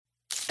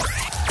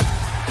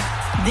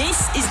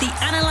This is the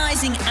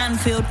Analysing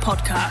Anfield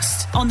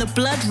podcast on the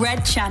Blood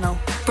Red channel,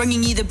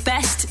 bringing you the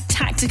best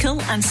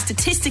tactical and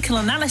statistical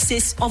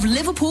analysis of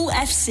Liverpool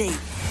FC.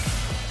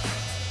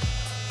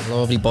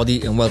 Hello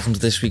everybody and welcome to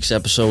this week's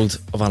episode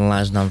of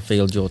Analysing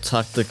Anfield, your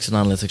tactics and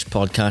analytics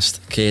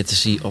podcast,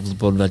 courtesy of the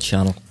Blood Red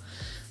channel.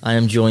 I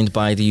am joined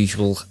by the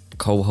usual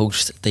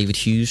co-host, David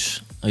Hughes.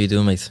 How you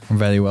doing, mate? I'm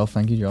very well,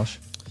 thank you, Josh.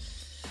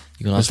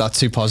 Was that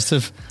too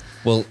positive?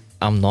 Well,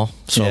 I'm not,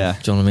 so yeah.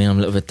 Do you know what I mean? I'm a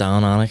little bit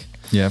down, aren't I?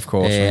 Yeah, of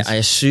course. I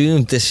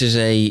assume this is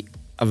a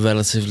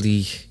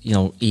relatively,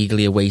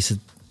 eagerly awaited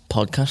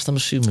podcast, I'm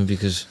assuming,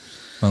 because...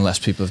 Unless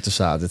people have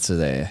decided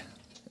to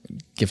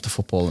give the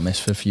football a miss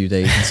for a few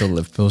days until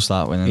Liverpool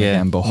start winning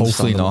again, but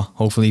hopefully not.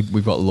 Hopefully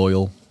we've got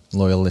loyal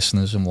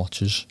listeners and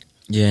watchers.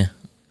 Yeah,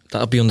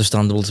 that'll be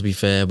understandable, to be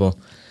fair, but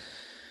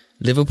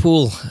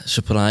Liverpool,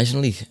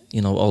 surprisingly,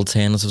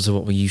 alternative to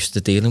what we're used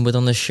to dealing with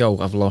on this show,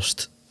 I've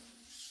lost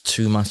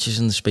 2 matches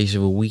in the space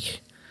of a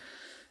week.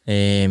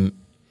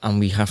 And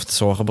we have to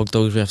talk about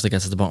those. We have to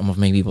get to the bottom of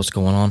maybe what's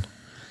going on.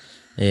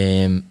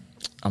 I'm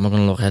not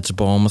going to look ahead to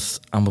Bournemouth.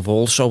 And we've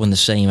also, in the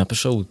same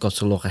episode, got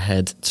to look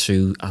ahead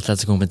to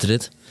Atletico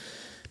Madrid,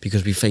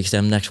 because we face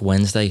them next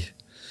Wednesday.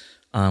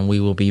 And we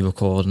will be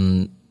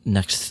recording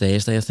next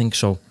Thursday, I think.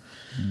 So,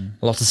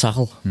 a lot to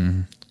tackle.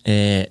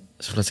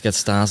 So let's get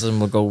started, and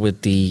we'll go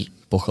with the...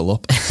 Buckle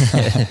up.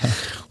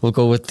 We'll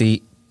go with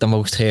the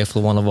most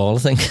hurtful one of all, I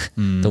think.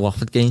 The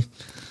Watford game.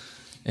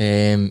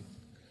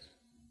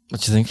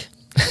 What do you think?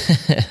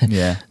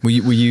 Yeah. Were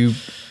you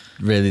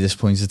really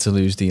disappointed to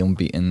lose the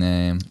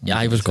unbeaten? Yeah,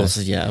 I was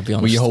gutted. Yeah, I'll be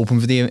honest. Were you hoping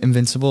for the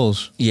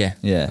Invincibles? Yeah.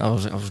 I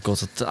was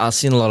gutted. I've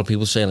seen a lot of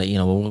people say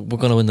we're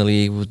going to win the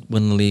league. We'll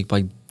win the league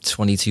by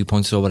 22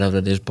 points or whatever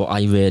it is. But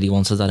I really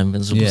wanted that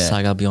Invincibles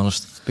tag. I'll be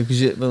honest.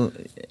 Because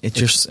it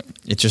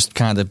just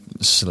kind of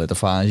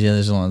solidifies you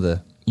as one of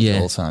the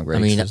all-time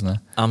greats, doesn't it?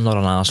 I'm not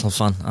an Arsenal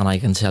fan, and I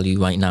can tell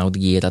you right now, the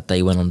year that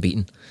they went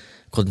unbeaten,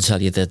 couldn't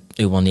tell you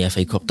who won the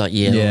FA Cup that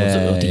year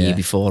or the year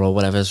before or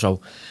whatever.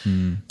 So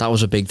that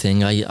was a big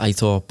thing, I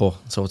thought. But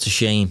so it's a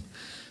shame.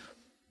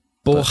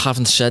 But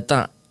having said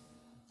that,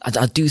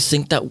 I do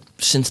think that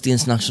since the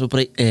international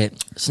break,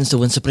 since the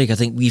winter break, I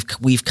think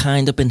we've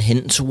kind of been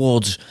hinting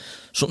towards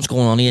something's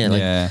going on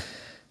here.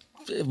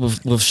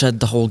 We've said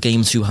the whole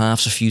game 2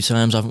 halves a few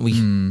times, haven't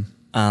we?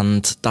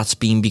 And that's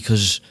been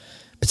because,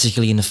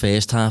 particularly in the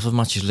first half of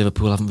matches,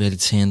 Liverpool haven't really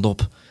turned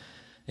up,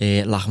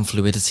 lacking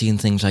fluidity and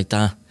things like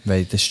that.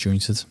 Very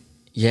disjointed.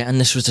 Yeah, and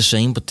this was the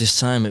same, but this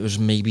time it was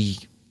maybe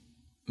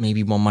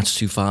 1 match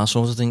too far,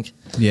 sort of thing.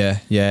 Yeah.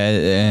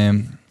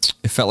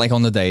 It felt like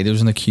on the day there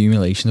was an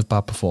accumulation of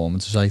bad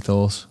performances, I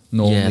thought.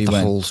 Normally the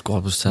whole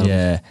squad was terrible.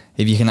 Yeah,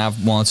 if you can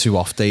have 1 or 2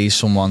 off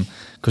days,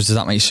 because there's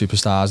that many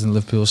superstars in the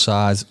Liverpool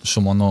side,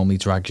 someone normally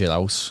drags you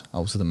out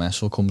of the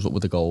mess or comes up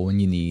with a goal when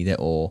you need it,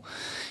 or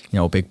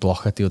a big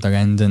block at the other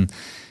end, and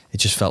it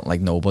just felt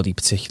like nobody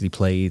particularly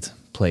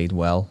played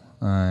well.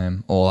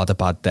 All had a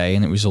bad day,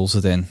 and it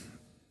resulted in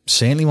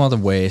certainly one of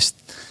the worst.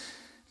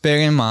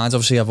 Bearing in mind,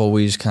 obviously, I've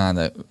always kind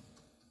of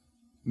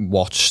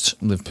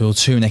watched Liverpool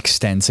to an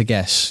extent, I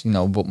guess,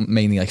 but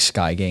mainly like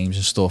Sky games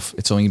and stuff.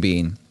 It's only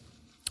been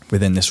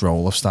within this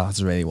role I've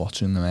started really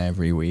watching them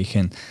every week,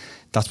 and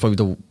that's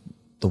probably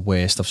the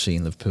worst I've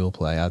seen Liverpool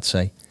play, I'd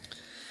say.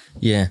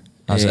 Yeah,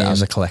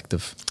 as a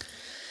collective.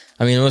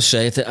 I mean, I must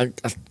say,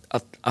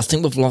 I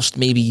think we've lost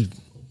maybe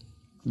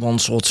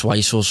once or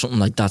twice or something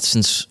like that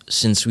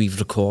since we've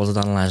recorded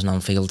Analysing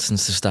Anfield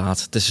since the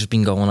start. This has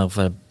been going on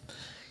for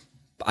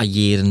a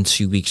year and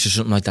 2 weeks or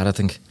something like that, I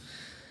think,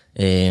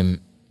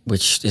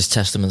 which is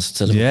testament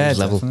to Liverpool's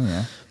level.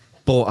 Yeah.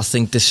 But I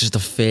think this is the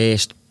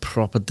first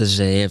proper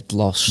deserved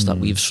loss that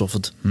we've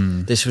suffered.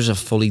 This was a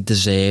fully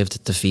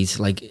deserved defeat.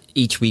 Like,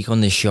 each week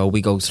on this show we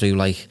go through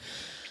like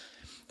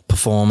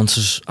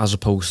performances as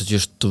opposed to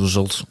just the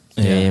result.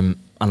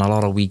 And a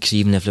lot of weeks,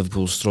 even if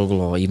Liverpool struggle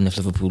or even if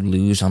Liverpool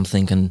lose, I'm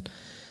thinking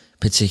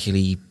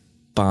particularly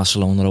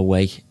Barcelona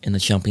away in the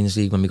Champions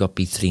League when we got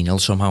beat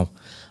 3-0 somehow.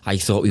 I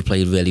thought we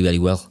played really, really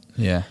well.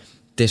 Yeah.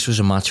 This was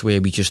a match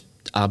where we just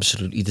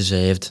absolutely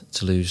deserved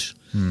to lose.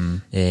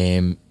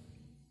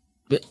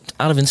 But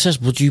out of interest,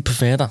 would you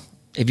prefer that?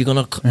 If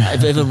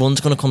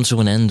everyone's going to come to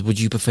an end, would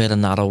you prefer a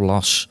narrow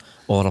loss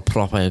or a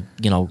proper,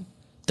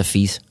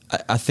 defeat?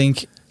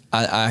 I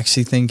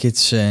actually think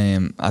it's.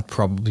 I'd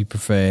probably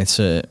prefer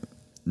to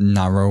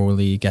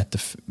narrowly get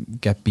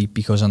beat,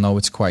 because I know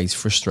it's quite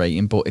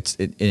frustrating, but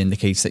it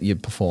indicates that your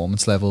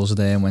performance levels are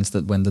there, and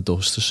when the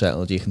dust has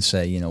settled, you can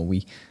say,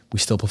 we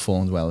still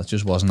performed well. It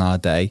just wasn't our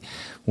day.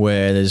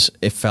 Whereas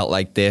it felt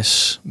like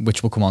this,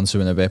 which we'll come on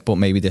to in a bit, but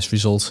maybe this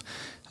result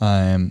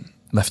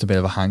left a bit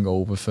of a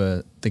hangover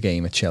for the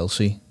game at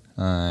Chelsea,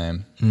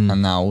 and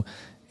now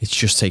it's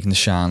just taking the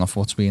shine off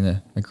what's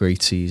been a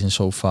great season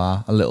so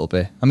far a little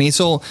bit. I mean, it's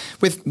all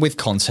with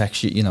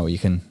context. You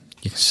can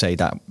say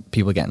that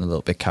people are getting a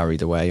little bit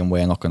carried away, and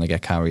we're not going to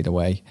get carried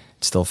away.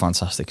 It's still a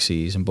fantastic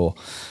season, but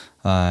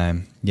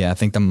I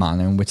think the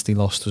manner in which they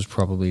lost was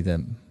probably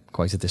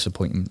quite a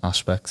disappointing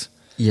aspect.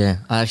 Yeah,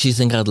 I actually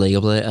think I'd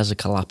label it as a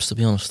collapse, to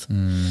be honest.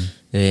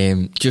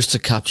 Just to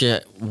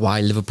capture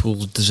why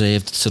Liverpool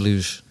deserved to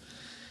lose.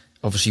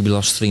 Obviously, we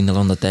lost 3-0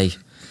 on the day.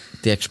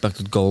 The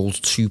expected goals,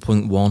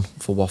 2.1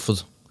 for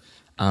Watford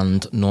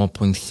and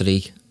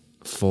 0.3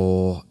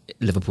 for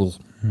Liverpool.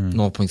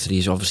 0.3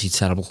 is obviously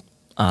terrible.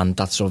 And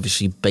that's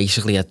obviously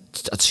basically a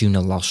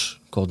 2-0 loss,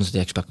 according to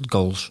the expected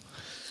goals.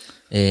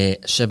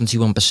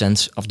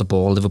 71% of the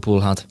ball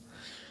Liverpool had.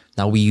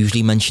 Now, we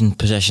usually mention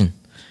possession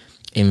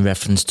in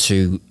reference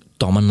to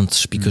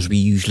dominance because we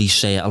usually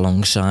say it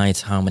alongside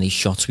how many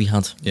shots we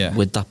had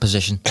with that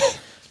possession.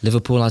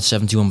 Liverpool had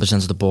 71%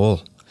 of the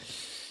ball,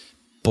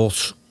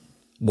 but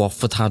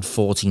Watford had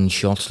 14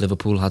 shots,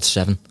 Liverpool had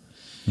 7.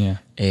 Yeah.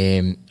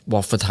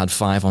 Watford had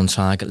 5 on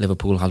target,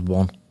 Liverpool had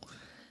 1.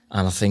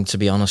 And I think, to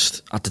be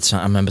honest, at the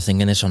time, I remember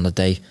thinking this on the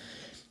day,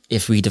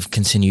 if we'd have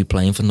continued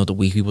playing for another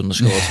week, we wouldn't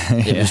have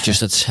scored. It was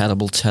just a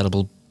terrible,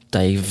 terrible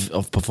day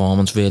of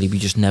performance, really. We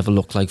just never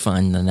looked like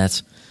finding the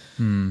net.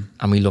 And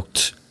we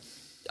looked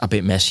a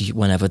bit messy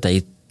whenever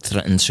they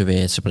threatened to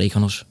break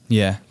on us.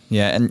 Yeah,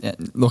 and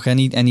look,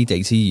 any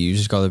data you use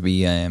has got to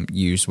be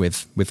used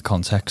with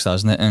context,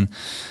 hasn't it? And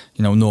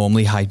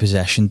normally high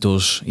possession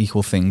does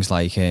equal things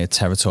like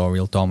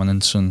territorial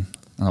dominance and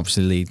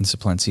obviously leading to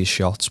plenty of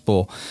shots.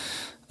 But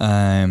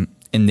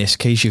in this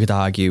case, you could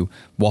argue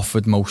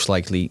Watford most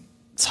likely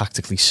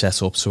tactically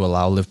set up to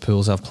allow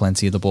Liverpool to have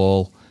plenty of the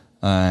ball.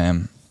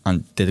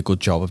 And did a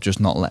good job of just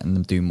not letting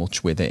them do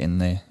much with it in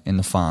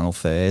the final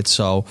third.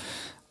 So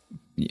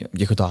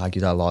you could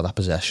argue that a lot of that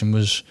possession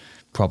was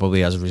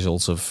probably as a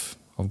result of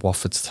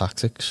Watford's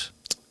tactics.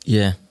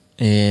 Yeah.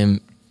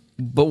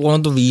 But one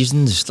of the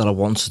reasons that I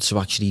wanted to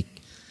actually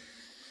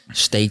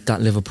state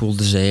that Liverpool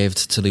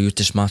deserved to lose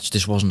this match,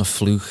 this wasn't a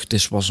fluke,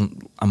 this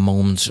wasn't a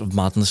moment of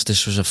madness,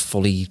 this was a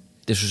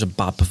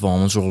bad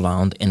performance all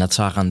round in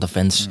attack and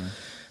defence.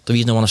 The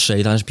reason I want to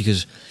say that is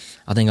because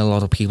I think a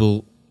lot of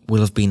people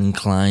will have been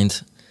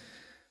inclined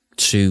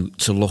to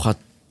look at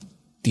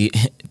the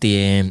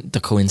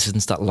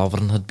coincidence that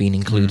Lovren had been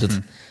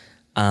included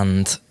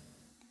and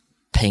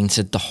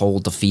painted the whole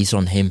defeat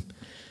on him.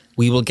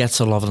 We will get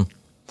to Lovren.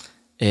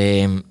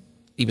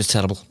 He was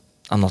terrible.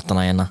 I'm not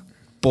denying that.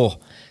 But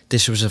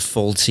this was a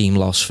full team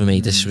loss for me.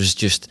 This was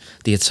just,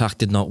 the attack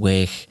did not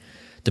work.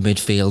 The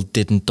midfield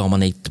didn't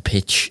dominate the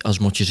pitch as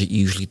much as it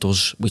usually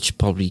does, which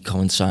probably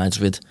coincides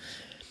with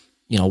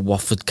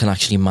Watford can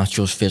actually match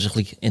us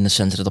physically in the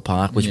centre of the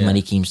park, which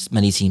many teams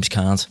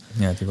can't.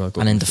 Yeah,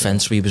 and in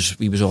defence, we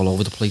was all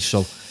over the place.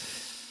 So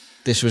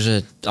this was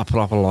a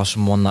proper loss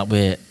and one that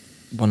we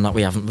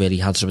haven't really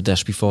had to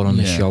address before on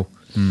this show.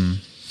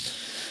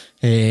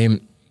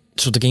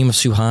 So the game of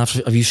two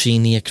halves. Have you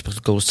seen the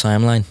expected goals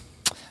timeline?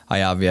 I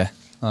have, yeah.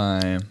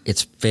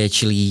 It's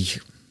virtually,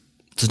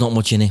 there's not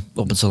much in it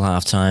up until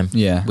half time.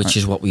 Yeah, which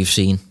is what we've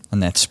seen.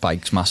 And that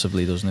spikes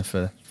massively, doesn't it,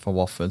 for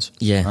Watford?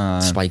 Yeah,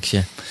 spikes.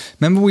 Yeah.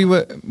 Remember, we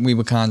were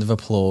kind of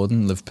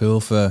applauding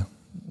Liverpool for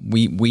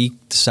we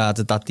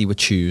decided that they were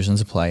choosing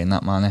to play in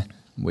that manner,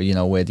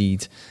 where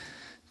they'd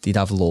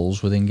have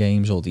lulls within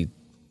games, or they'd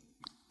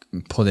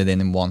put it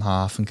in one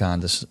half and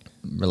kind of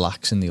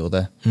relax in the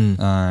other.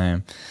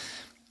 Do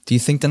you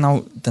think they're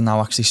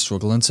now actually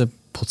struggling to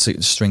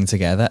string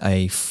together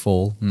a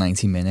full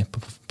 90-minute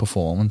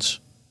performance?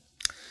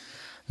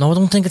 No, I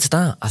don't think it's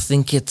that. I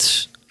think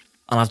it's,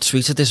 and I've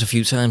tweeted this a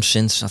few times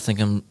since, I think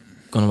I'm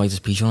going to write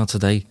a piece on it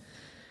today.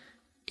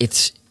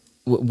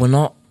 We're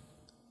not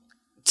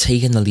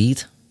taking the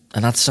lead,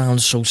 and that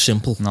sounds so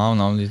simple. No,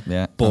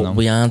 yeah. But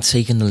we aren't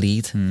taking the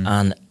lead,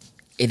 and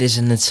it is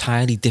an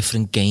entirely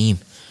different game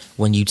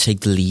when you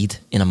take the lead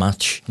in a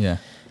match. Yeah.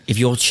 If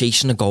you're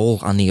chasing a goal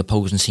and the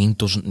opposing team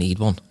doesn't need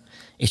one,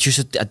 it's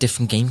just a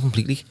different game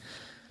completely.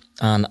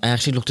 And I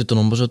actually looked at the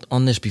numbers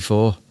on this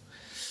before.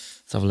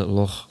 Let's have a little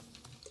look.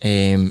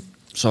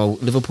 So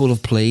Liverpool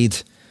have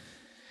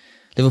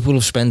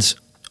spent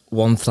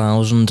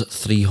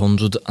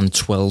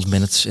 1,312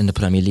 minutes in the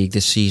Premier League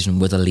this season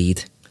with a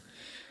lead,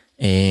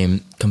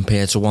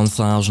 compared to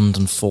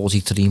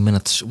 1,043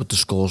 minutes with the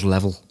scores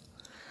level,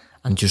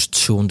 and just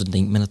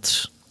 208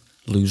 minutes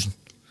losing.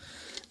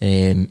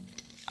 And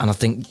I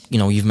think,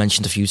 you've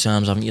mentioned a few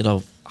times, haven't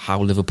you,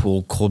 how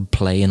Liverpool could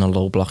play in a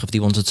low block if they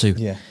wanted to.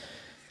 Yeah.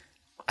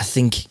 I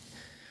think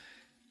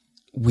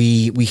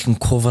we can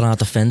cover our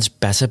defence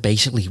better,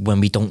 basically, when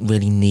we don't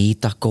really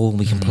need that goal.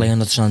 We can play on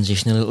the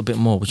transition a little bit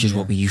more, which is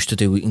what we used to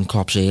do in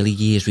Klopp's early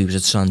years. We was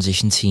a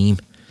transition team.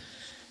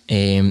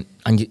 And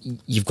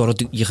you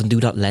can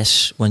do that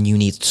less when you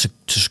need to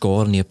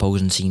score and the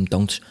opposing team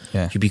don't.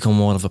 Yeah. You become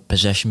more of a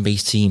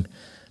possession-based team,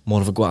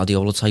 more of a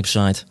Guardiola type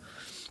side.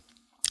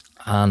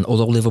 And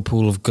although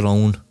Liverpool have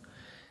grown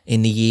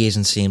in the years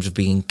in terms of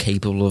being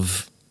capable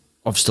of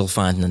still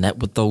finding the net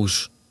with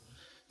those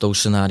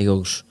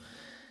scenarios,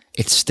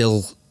 it's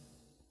still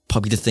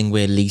probably the thing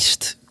we're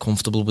least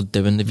comfortable with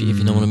doing, if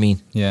you know what I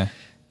mean. Yeah.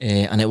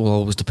 And it will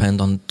always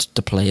depend on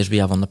the players we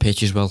have on the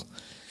pitch as well.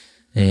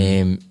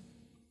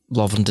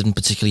 Lovren didn't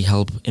particularly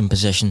help in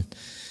possession.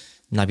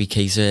 Naby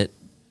Keita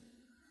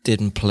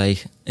didn't play.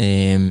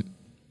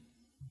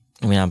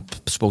 I mean, I'm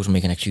supposed to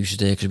make an excuses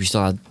there because we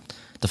still had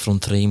the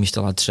front three. We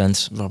still had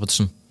Trent,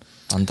 Robertson,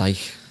 and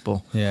Dijk.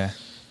 But yeah,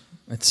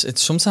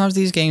 it's sometimes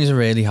these games are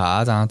really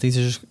hard, aren't they? To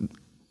just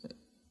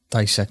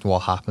dissect what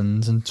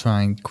happened and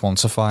try and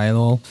quantify it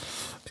all.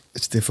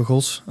 It's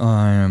difficult.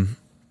 I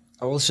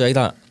will say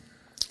that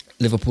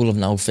Liverpool have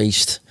now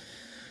faced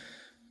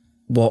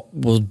what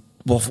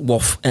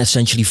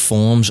essentially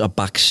forms a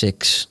back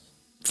six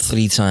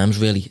 3 times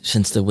really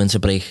since the winter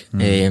break.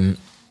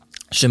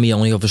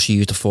 Simeone obviously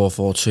used the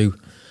 4-4-2,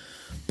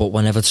 but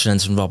whenever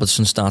Trent and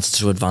Robertson started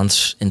to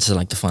advance into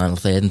like the final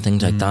third and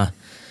things like that,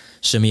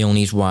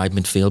 Simeone's wide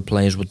midfield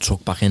players would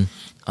tuck back in,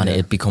 and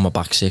it'd become a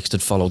back six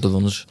that followed the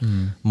runners.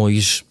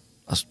 Moyes,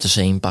 that's the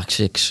same back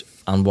six,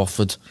 and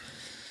Watford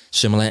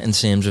similar in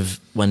terms of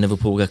when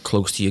Liverpool get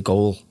close to your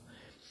goal,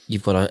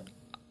 you've got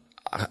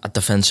a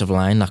defensive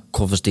line that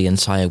covers the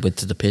entire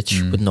width of the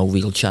pitch with no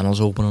real channels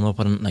opening up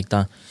or anything like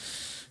that.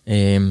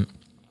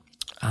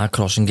 Our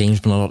crossing game's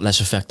been a lot less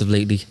effective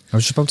lately. I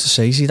was just about to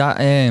say, see that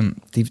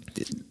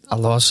a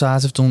lot of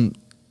sides have done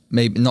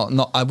maybe not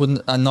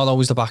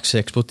always the back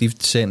six, but they've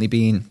certainly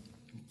been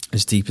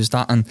as deep as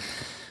that. And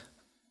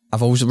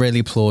I've always really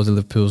applauded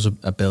Liverpool's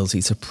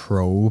ability to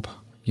probe,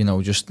 you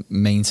know, just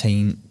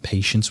maintain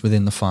patience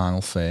within the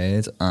final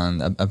third,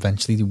 and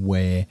eventually they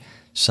wear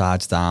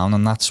sides down,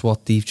 and that's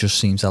what they've just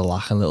seemed to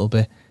lack a little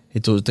bit.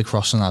 It does, the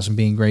crossing hasn't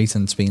been great,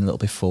 and it's been a little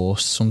bit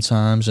forced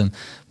sometimes, and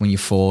when you're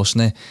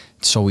forcing it,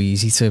 it's so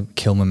easy to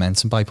kill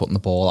momentum by putting the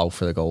ball out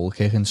for the goal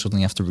kick and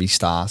suddenly you have to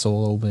restart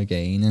all over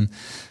again.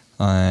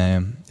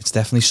 And it's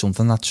definitely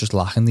something that's just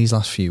lacking these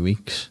last few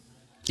weeks.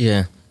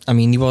 Yeah, I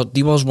mean,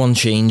 there was one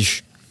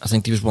change. I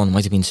think there was one,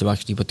 might have been two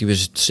actually, but there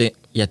was two.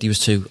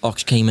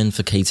 Ox came in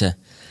for Keita,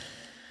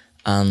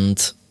 and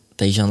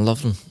Dejan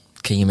Lovren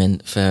came in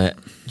for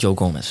Joe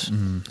Gomez,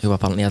 who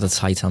apparently had a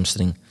tight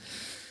hamstring.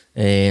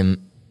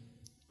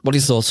 What are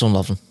your thoughts on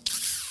Lovren?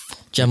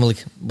 Generally,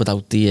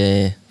 without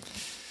the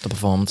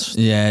performance.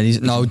 Yeah,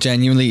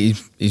 genuinely,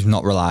 he's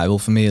not reliable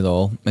for me at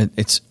all.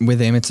 It's with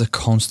him, it's a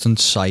constant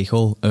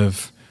cycle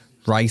of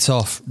write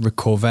off,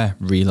 recover,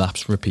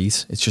 relapse,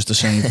 repeat. It's just the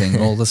same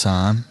thing all the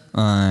time.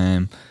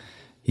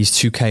 He's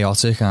too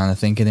chaotic, and I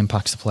think it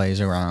impacts the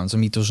players around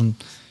him. He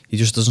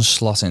just doesn't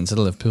slot into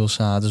the Liverpool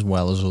side as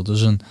well as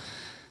others, and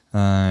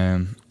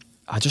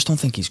I just don't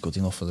think he's good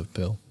enough for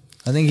Liverpool.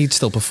 I think he'd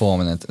still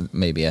perform in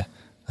maybe a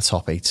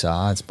top 8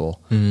 sides, but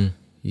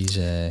he's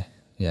not.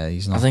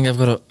 I think I've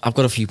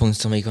got a few points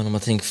to make on him. I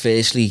think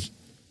firstly,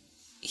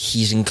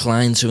 he's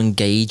inclined to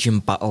engage in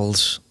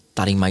battles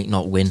that he might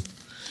not win,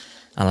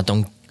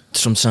 and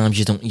sometimes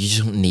you just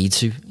don't need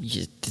to.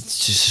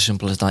 It's just as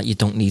simple as that. You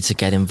don't need to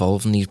get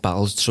involved in these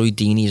battles. Troy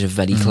Deeney is a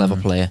very clever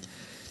player.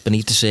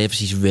 Beneath the surface,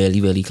 he's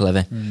really, really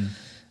clever.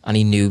 And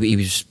he knew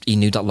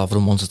that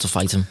Lovren wanted to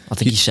fight him. I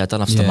think he said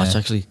that after the match,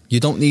 actually. You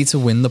don't need to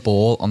win the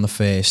ball on the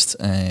first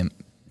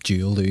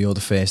duel, do you, or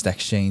the first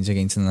exchange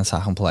against an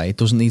attacking play. It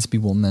doesn't need to be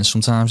won then.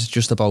 Sometimes it's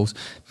just about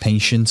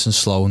patience and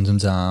slowing them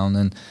down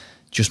and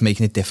just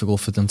making it difficult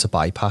for them to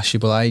bypass you.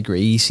 But I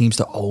agree, he seems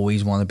to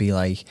always want to be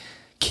like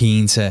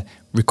keen to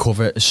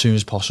recover as soon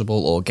as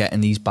possible or get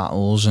in these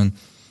battles, and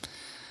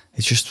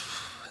it's just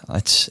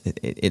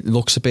it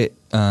looks a bit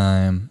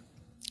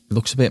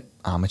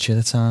amateur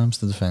at times,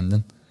 the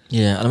defending.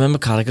 Yeah, I remember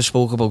Carragher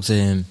spoke about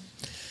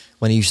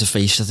when he used to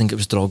face, I think it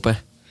was Drogba,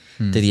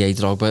 Didier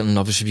Drogba, and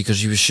obviously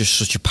because he was just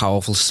such a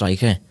powerful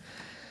striker,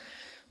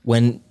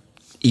 when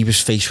he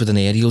was faced with an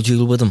aerial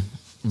duel with him,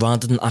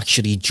 rather than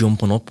actually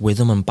jumping up with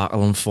him and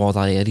battling for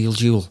that aerial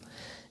duel,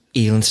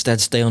 he'll instead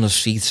stay on his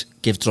feet,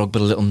 give Drogba a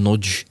little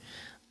nudge,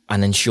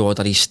 and ensure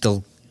that he's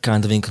still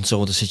kind of in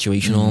control of the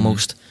situation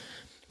almost.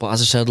 But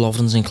as I said,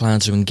 Lovren's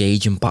inclined to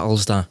engage in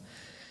battles that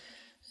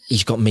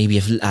he's got maybe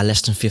a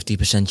less than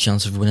 50%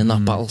 chance of winning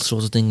that battle,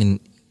 sort of thing, and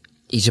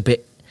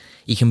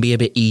he can be a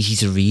bit easy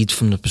to read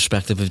from the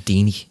perspective of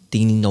Deeney.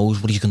 Deeney knows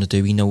what he's going to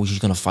do. He knows he's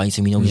going to fight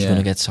him. He knows he's going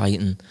to get tight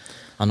and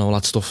all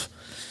that stuff.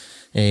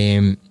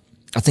 I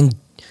think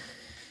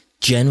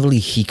generally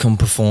he can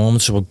perform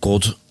to a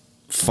good,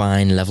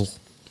 fine level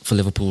for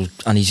Liverpool,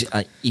 and he's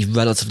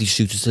relatively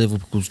suited to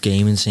Liverpool's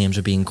game in terms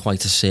of being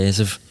quite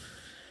assertive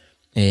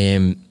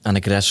and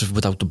aggressive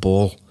without the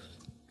ball.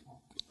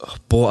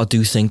 But I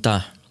do think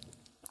that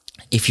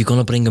if you're going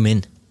to bring him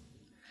in,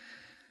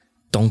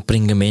 don't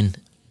bring him in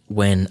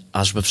when,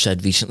 as we've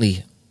said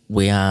recently,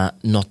 we are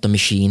not the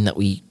machine that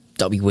we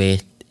were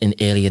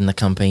early in the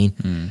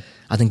campaign.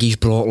 I think he's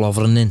brought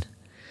Lovren in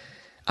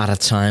at a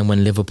time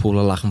when Liverpool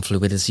are lacking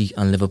fluidity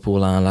and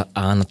Liverpool are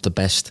not the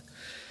best.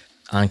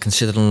 And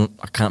considering,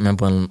 I can't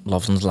remember when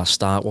Lovren's last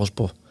start was,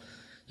 but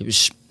it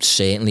was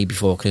certainly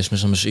before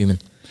Christmas, I'm assuming.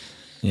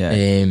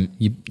 Yeah,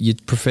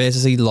 you'd prefer to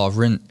see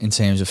Lovren in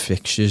terms of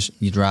fixtures.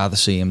 You'd rather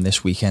see him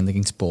this weekend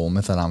against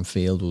Bournemouth at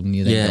Anfield, wouldn't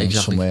you? Yeah,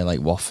 exactly. Somewhere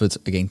like Watford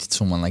against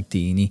someone like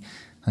Deeney,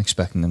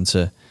 expecting them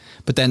to.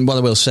 But then what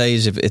I will say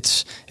is, if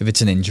it's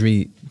an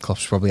injury,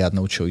 Klopp's probably had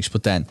no choice.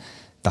 But then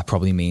that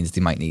probably means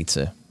they might need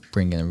to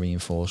bring in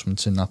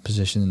reinforcements in that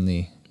position in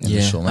the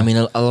summer. I mean,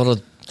 a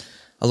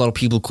lot of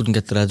people couldn't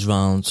get their heads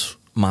around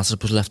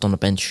Matip was left on the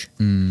bench.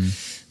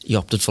 He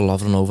opted for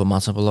Lovren over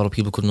Matip. A lot of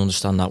people couldn't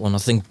understand that one. I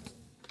think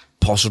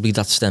possibly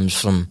that stems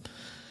from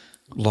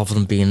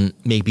Lovren being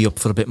maybe up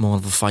for a bit more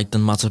of a fight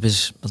than Matip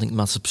is. I think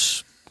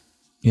Matip's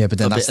but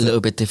then a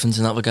little bit different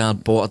in that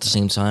regard, but at the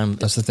same time...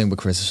 That's the thing we're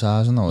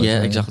criticising, though.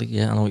 Yeah, exactly.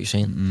 Yeah, I know what you're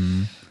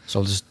saying.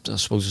 So I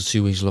suppose there's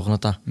two ways of looking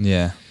at that.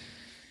 Yeah.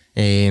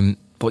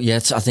 But yeah,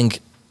 I think,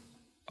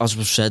 as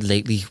we've said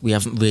lately, we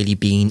haven't really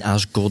been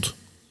as good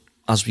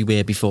as we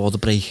were before the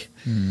break.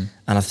 And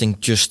I think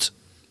just,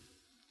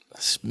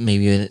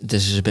 maybe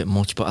this is a bit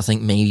much, but I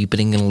think maybe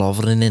bringing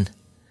Lovren in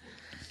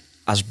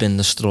has been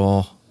the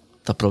straw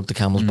that broke the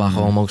camel's back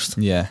almost.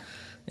 Yeah.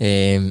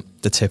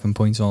 The tipping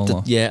point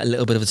almost. Yeah, a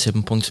little bit of a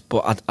tipping point.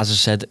 But as I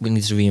said, we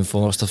need to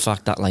reinforce the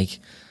fact that like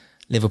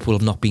Liverpool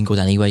have not been good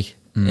anyway.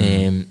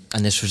 And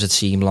this was a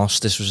team loss.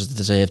 This was a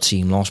deserved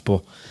team loss.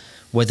 But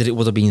whether it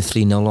would have been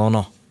 3-0 or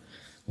not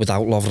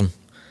without Lovren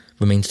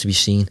remains to be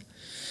seen.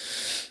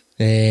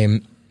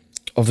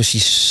 Obviously,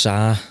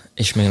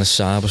 Ismaila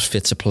Sarr was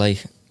fit to play.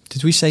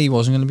 Did we say he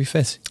wasn't going to be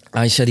fit?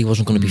 I said he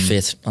wasn't going to be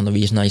fit, and the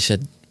reason I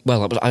said,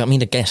 well, I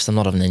mean, I guess I'm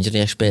not an injury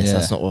expert. Yeah.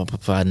 That's not what I'm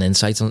providing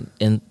insight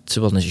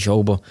into on the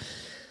show. But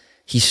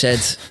he said,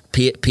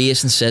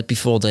 Pearson said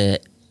before the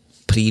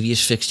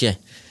previous fixture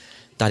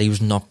that he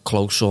was not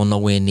close or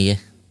nowhere near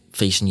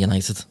facing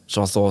United.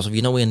 So I thought, if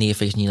you're nowhere near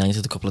facing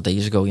United a couple of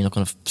days ago, you're not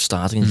going to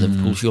start against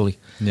Liverpool, surely.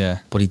 Yeah,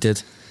 but he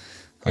did.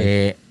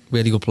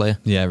 Really good player.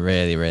 Yeah,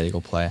 really, really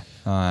good player.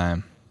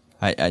 I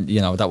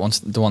that one's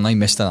the one I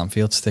missed at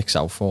Anfield sticks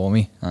out for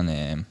me,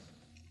 and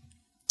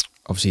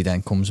obviously then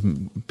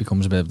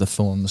becomes a bit of the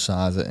thorn in the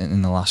side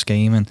in the last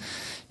game, and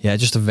yeah,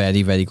 just a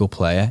very, very good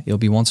player. He'll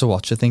be one to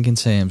watch, I think, in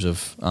terms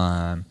of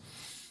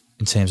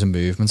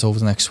movement over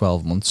the next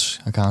 12 months.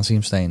 I can't see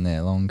him staying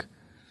there long.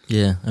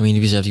 Yeah, I mean,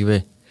 he was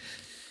everywhere.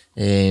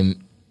 He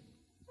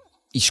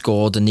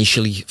scored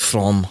initially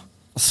from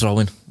a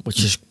throw-in,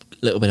 which is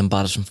a little bit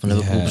embarrassing from a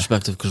Liverpool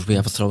perspective because we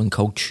have a throw-in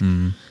coach,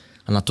 and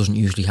that doesn't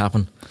usually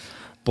happen.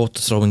 But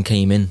the throw-in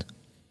came in,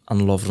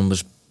 and Lovren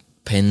was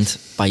pinned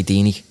by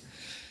Deeney.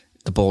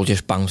 The ball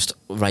just bounced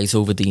right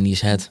over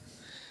Deeney's head,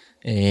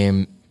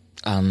 and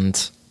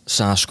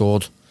Sarr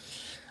scored.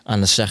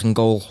 And the second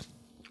goal,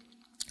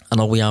 I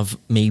know we have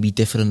maybe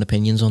differing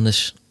opinions on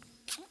this,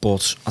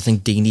 but I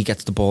think Deeney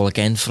gets the ball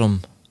again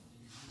from,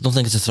 I don't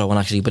think it's a throw-in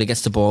actually, but he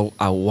gets the ball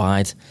out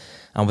wide,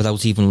 and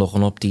without even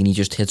looking up, Deeney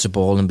just hits a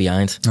ball in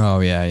behind. Oh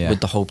yeah. With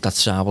the hope that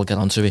Sarr will get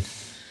onto it.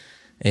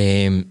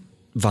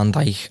 Van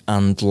Dijk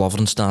and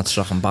Lovren start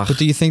tracking back. But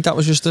do you think that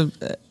was just a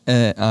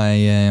hit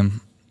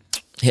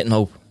and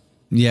hope?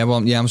 Yeah,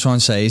 well, yeah, I'm trying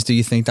to say is, do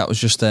you think that was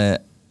just a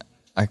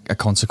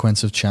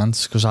consequence of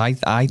chance? Because I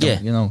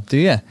don't, do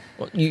you?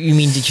 What, you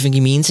mean, did you think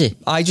he means it?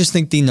 I just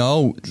think they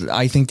know.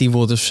 I think they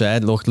would have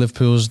said, look,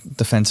 Liverpool's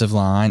defensive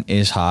line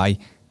is high.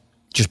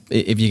 Just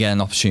if you get an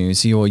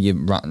opportunity or you're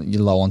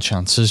low on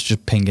chances,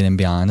 just ping it in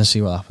behind and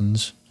see what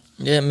happens.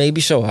 Yeah,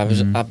 maybe so.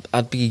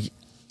 I'd be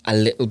a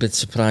little bit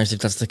surprised if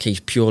that's the case,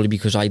 purely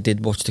because I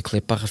did watch the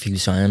clip back a few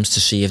times to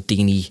see if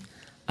Deeney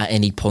at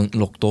any point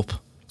looked up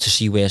to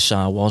see where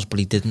Sarr was, but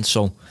he didn't.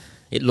 So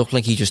it looked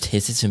like he just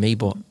hit it to me,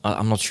 but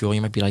I'm not sure.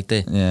 You might be right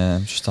there. Yeah,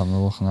 I'm just having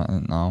a look at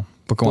it now.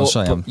 But go on,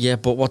 say him. Yeah,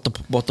 but what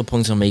the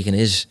point I'm making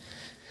is,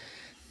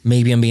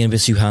 maybe I'm being a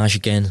bit too harsh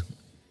again,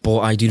 but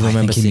I do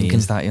remember thinking, he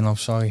means that,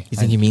 sorry. You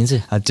think he means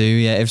it? I do,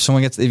 yeah.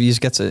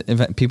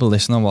 If people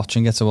listening or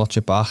watching get to watch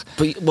it back.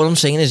 But what I'm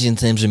saying is, in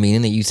terms of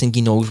meaning, that you think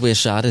he knows where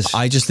Sarr is.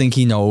 I just think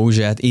he knows.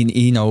 Yeah,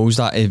 he knows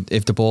that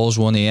if the ball's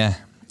one here.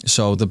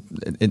 So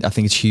I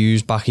think it's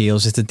Hughes back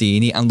heels it to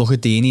Deeney, and look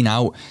at Deeney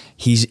now.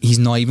 He's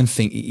not even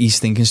he's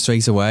thinking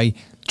straight away.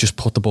 Just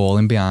put the ball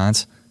in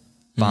behind,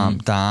 bam,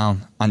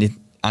 down, and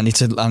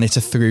it's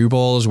a through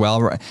ball as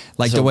well. Right?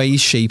 Like the way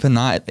he's shaping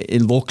that,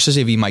 it looks as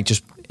if he might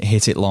just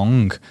hit it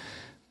long,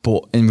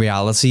 but in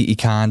reality he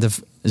kind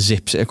of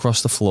zips it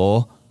across the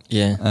floor.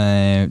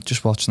 Yeah.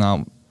 Just watch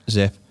now,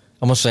 zip.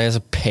 I must say it's a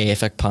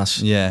perfect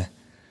pass. Yeah.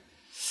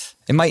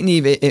 It might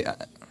need it.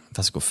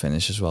 That's a good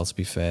finish as well, to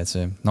be fair to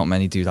him. Not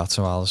many do that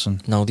to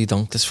Alisson. No, they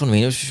don't. That's what I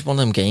mean. It was just one of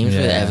them games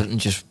where Everton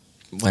just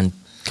went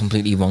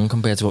completely wrong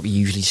compared to what we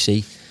usually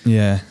see.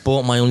 Yeah.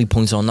 But my only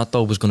point on that,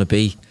 though, was going to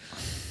be,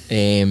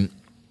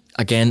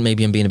 again,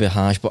 maybe I'm being a bit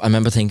harsh, but I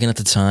remember thinking at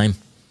the time,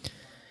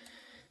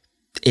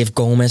 if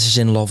Gomez is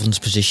in Lovren's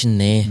position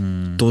there,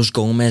 does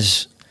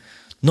Gomez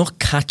not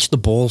catch the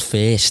ball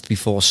first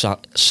before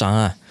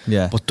Sarr,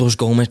 but does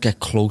Gomez get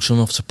close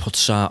enough to put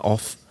Sarr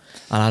off?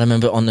 And I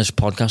remember on this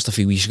podcast a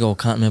few weeks ago, I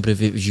can't remember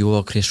if it was you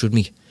or Chris with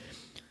me,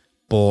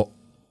 but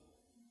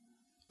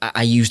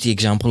I used the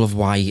example of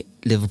why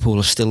Liverpool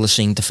are still the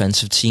same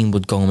defensive team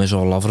with Gomez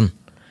or Lovren,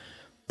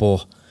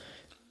 but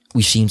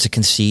we seem to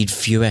concede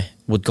fewer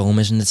with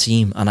Gomez in the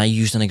team. And I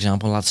used an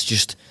example that's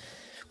just,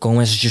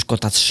 Gomez has just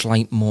got that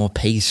slight more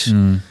pace,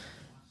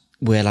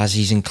 whereas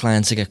he's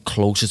inclined to get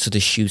closer to the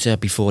shooter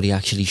before he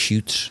actually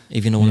shoots,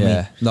 if you know what I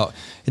mean. No,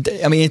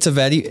 I mean, it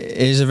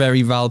is a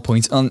very valid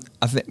point. And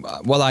I think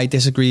what I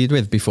disagreed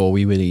with before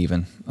we were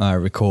even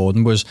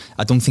recording was,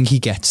 I don't think he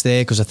gets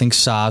there, because I think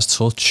Sarr's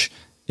touch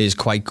is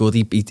quite good.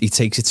 He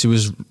takes it to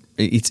his.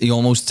 He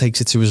almost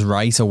takes it to his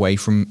right away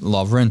from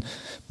Lovren.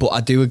 But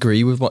I do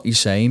agree with what you're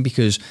saying,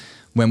 because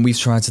when we've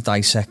tried to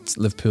dissect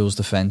Liverpool's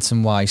defence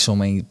and why so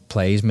many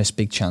players miss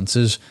big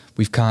chances,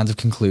 we've kind of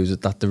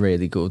concluded that they're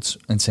really good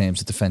in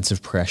terms of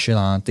defensive pressure,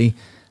 aren't they?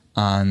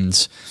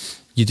 And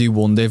you do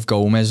wonder if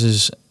Gomez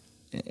is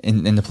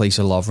in the place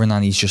of Lovren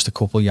and he's just a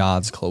couple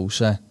yards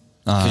closer.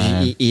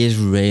 He is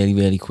really,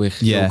 really quick,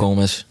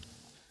 Gomez.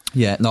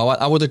 Yeah, no,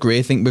 I would agree.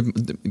 I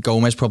think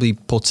Gomez probably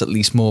puts at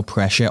least more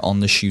pressure on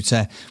the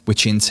shooter,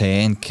 which in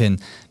turn can,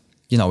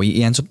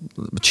 he ends up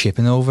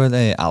chipping over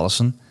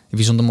Alisson. If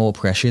he's under more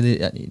pressure,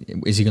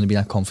 is he going to be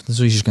that confident,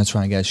 or he's just going to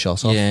try and get a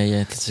shot off?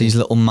 Yeah. These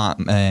little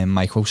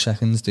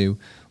microseconds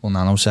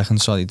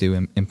nanoseconds,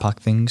 do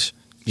impact things.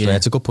 So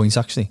it's a good point,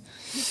 actually.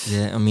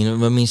 Yeah, I mean, it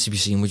remains to be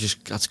seen.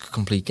 That's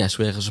complete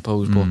guesswork, I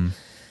suppose. But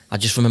I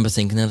just remember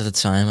thinking that at the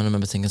time, and I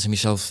remember thinking to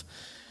myself,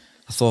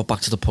 I thought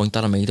back to the point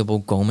that I made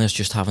about Gomez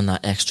just having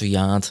that extra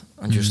yard,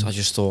 and I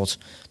just thought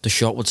the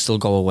shot would still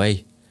go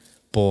away,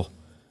 but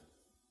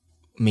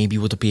maybe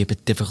would it be a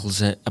bit difficult,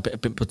 a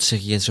bit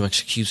trickier to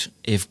execute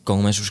if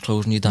Gomez was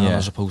closing you down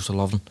as opposed to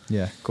Lovren.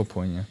 Yeah, good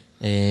point. Yeah.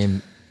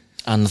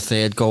 And the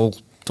third goal,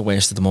 the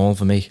worst of them all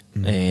for me.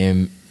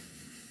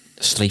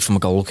 Straight from a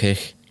goal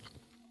kick,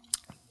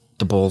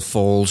 the ball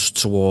falls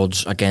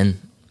towards again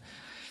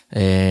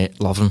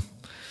Lovren,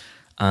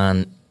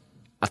 and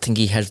I think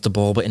he heads the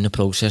ball, but in the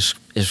process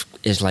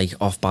is like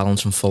off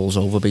balance and falls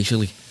over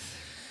basically.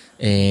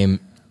 The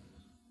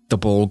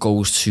ball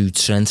goes to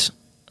Trent.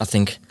 I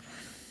think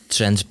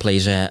Trent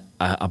plays a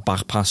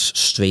back pass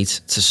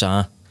straight to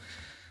Sarr.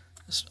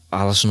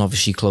 Alisson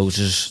obviously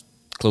closes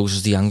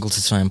the angle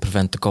to try and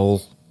prevent the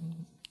goal.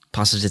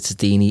 Passes it to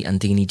Deeney,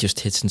 and Deeney just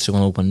hits into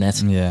an open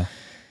net. Yeah.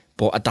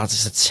 But that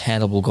is a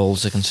terrible goal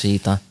to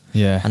concede that.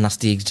 Yeah. And that's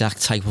the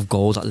exact type of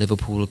goal that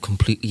Liverpool have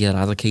completely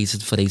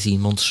eradicated for 18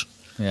 months.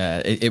 Yeah,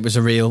 it was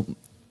a real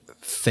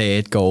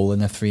third goal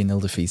in a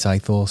 3-0 defeat, I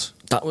thought.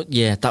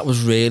 That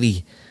was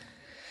really,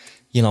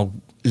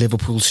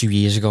 Liverpool 2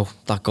 years ago,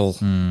 that goal.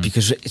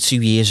 Because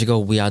 2 years ago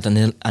we had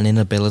an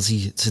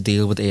inability to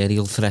deal with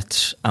aerial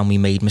threats, and we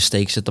made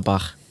mistakes at the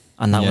back.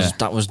 And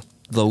that was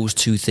those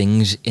two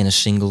things in a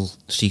single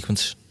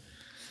sequence.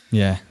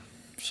 Yeah.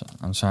 So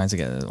I'm trying to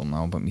get it up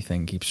now, but my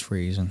thing keeps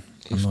freezing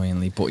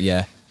annoyingly. But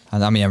yeah,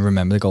 and I mean, I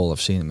remember the goal,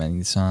 I've seen it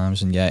many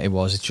times, and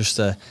it's just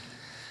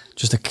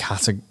a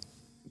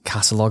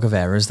catalogue of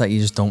errors that you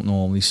just don't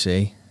normally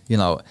see.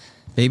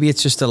 Maybe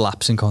it's just a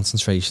lapse in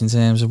concentration in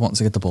terms of wanting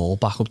to get the ball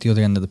back up the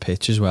other end of the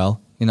pitch as well.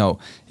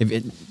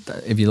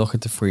 If you look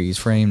at the freeze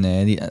frame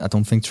there, I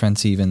don't think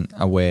Trent's even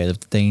aware of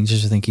the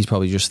dangers. I think he's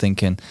probably just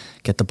thinking,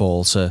 get the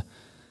ball to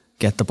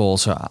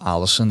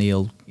Alisson,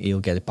 he'll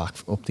get it back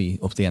up the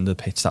end of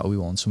the pitch that we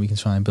want, so we can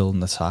try and build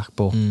an attack.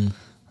 But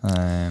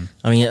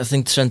I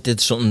think Trent did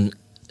something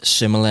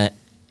similar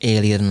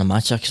earlier in the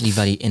match, actually,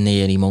 very in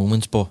the early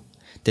moments, but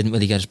didn't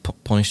really get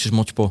punished as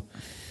much. But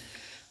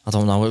I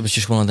don't know, it was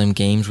just one of them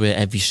games where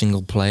every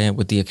single player,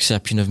 with the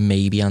exception of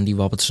maybe Andy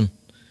Robertson,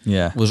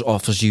 was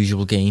off his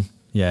usual game.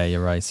 Yeah,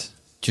 you're right.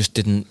 Just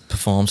didn't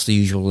perform to the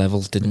usual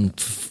level,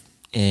 didn't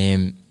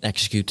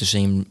execute the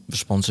same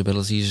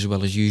responsibilities as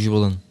well as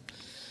usual, and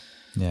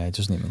it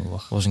doesn't even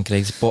look. Wasn't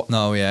great, but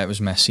no, it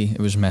was messy. It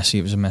was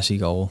a messy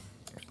goal.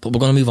 But we're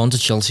going to move on to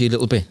Chelsea a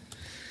little bit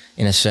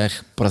in a sec.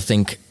 But I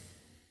think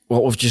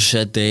what we've just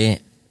said there,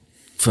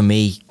 for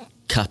me,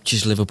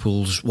 captures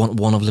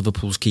one of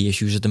Liverpool's key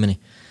issues at the minute.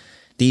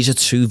 These are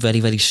two very,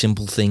 very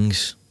simple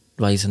things,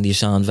 right? And they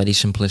sound very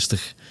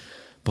simplistic,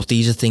 but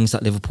these are things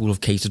that Liverpool have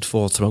catered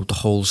for throughout the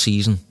whole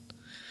season.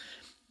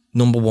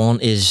 Number one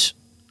is,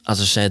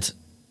 as I said,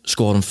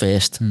 scoring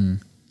first.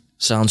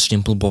 Sounds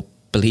simple, but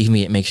believe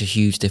me, it makes a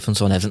huge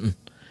difference on everything.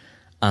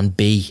 And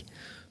B,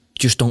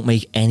 just don't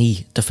make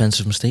any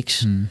defensive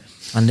mistakes.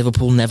 And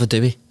Liverpool never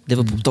do it.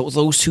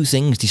 Those two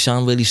things, they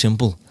sound really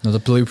simple. No, the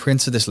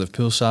blueprints of this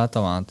Liverpool side,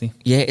 though, aren't they?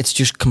 Yeah, it's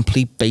just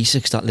complete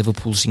basics that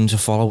Liverpool seem to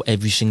follow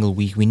every single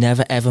week. We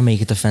never ever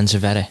make a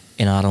defensive error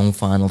in our own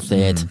final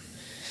third.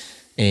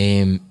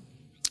 And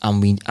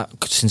we,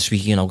 since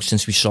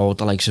we saw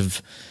the likes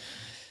of,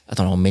 I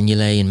don't know,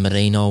 Mignolet and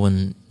Moreno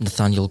and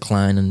Nathaniel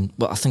Klein,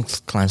 I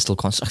think Klein's still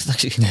contracted,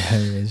 actually. Yeah,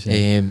 he is,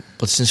 yeah.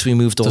 But since we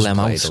moved all them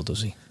out, though,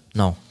 does he?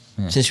 No.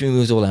 Yeah. Since we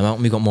moved all them out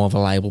and we got more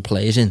reliable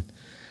players in,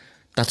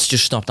 that's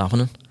just stopped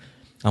happening.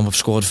 And we've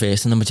scored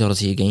first in the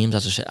majority of games,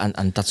 as I said,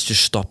 and that's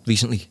just stopped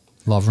recently.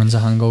 Lovren's a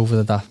hangover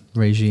of that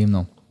regime,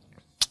 though.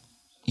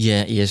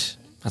 Yeah, he is.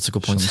 That's a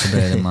good point. Something to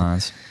bear in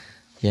mind.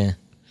 Yeah.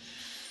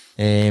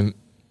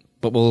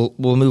 But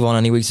we'll move on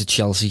anyway to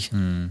Chelsea.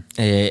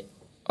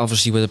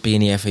 Obviously, with it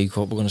being the FA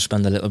Cup, we're going to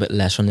spend a little bit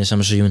less on this,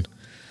 I'm assuming.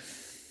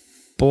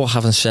 But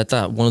having said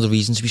that, one of the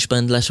reasons we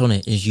spend less on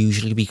it is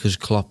usually because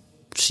Klopp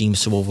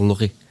seems to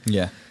overlook it.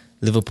 Yeah.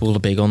 Liverpool are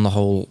big on the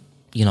whole,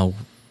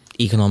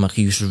 economic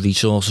use of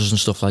resources and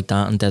stuff like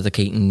that, and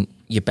dedicating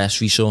your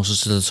best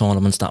resources to the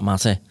tournaments that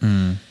matter.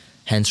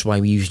 Hence why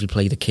we usually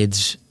play the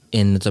kids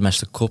in the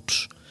domestic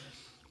cups.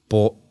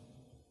 But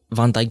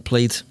Van Dijk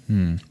played,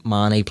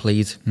 Mane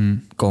played,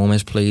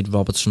 Gomez played,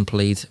 Robertson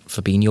played,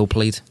 Fabinho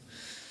played.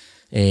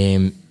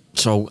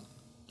 So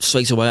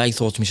straight away I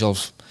thought to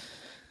myself,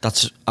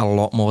 that's a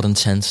lot more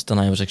intense than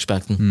I was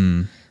expecting.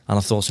 And I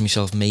thought to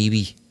myself,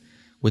 maybe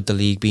with the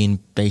league being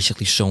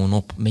basically sewn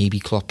up, maybe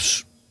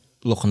Klopp's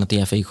looking at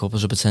the FA Cup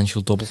as a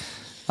potential double.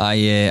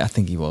 I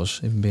think he was,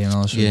 if I'm being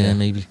honest with you. Yeah,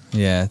 maybe.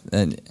 Yeah,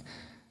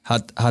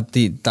 had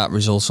that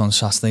result on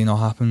Saturday not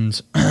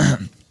happened,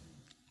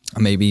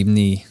 maybe even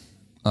the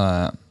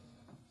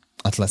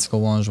Atletico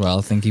one as well,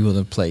 I think he would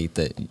have played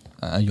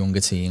a younger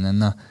team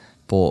and that.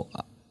 But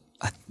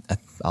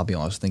I'll be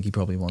honest, I think he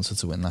probably wanted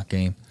to win that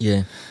game.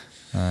 Yeah.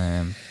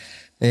 I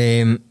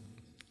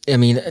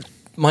mean,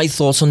 my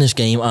thoughts on this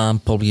game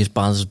aren't probably as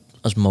bad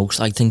as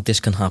most. I think this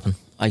can happen.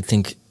 I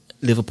think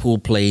Liverpool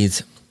played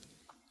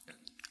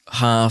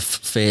half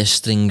first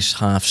strings,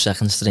 half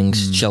second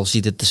strings.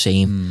 Chelsea did the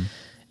same.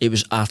 It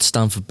was at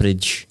Stamford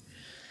Bridge,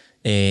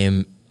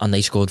 and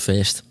they scored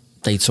first.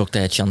 They took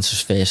their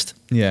chances first.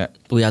 Yeah,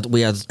 we had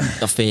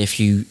a fair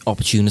few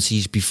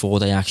opportunities before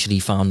they actually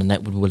found the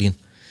net with Willian,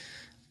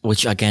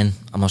 which again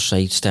I must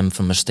say stemmed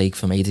from a mistake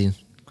from Adrian.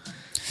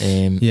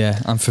 Yeah,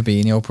 and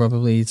Fabinho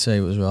probably you'd say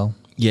as well.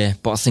 Yeah,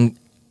 but I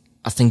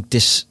think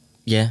this,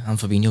 yeah, and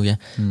Fabinho, yeah.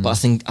 But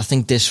I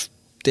think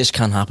this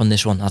can happen.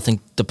 This one, I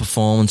think the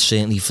performance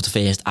certainly for the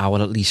first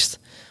hour at least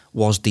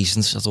was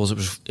decent. I thought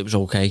it was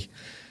okay.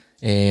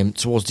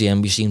 Towards the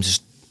end, we seemed to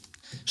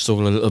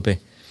struggle a little bit,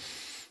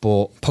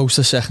 but post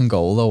the second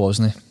goal though,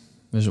 wasn't it?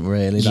 Was it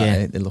really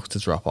that it looked to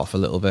drop off a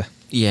little bit?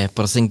 Yeah,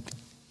 but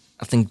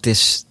I think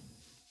this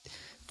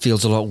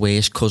feels a lot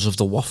worse because of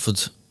the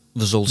Watford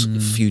results a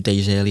few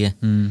days earlier.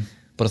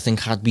 But I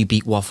think had we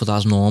beat Watford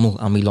as normal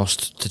and we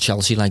lost to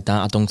Chelsea like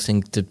that, I don't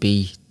think there'd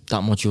be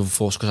that much of a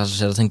force, because as I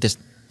said, I think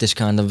this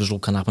kind of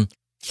result can happen.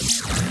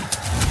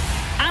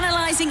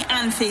 Analysing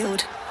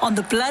Anfield on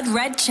the Blood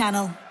Red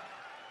Channel.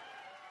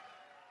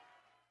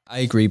 I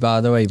agree, by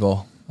the way,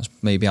 but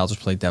maybe I'll just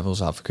play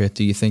devil's advocate.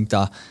 Do you think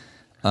that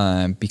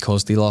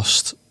because they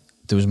lost,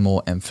 there was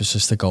more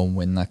emphasis to go and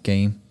win that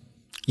game?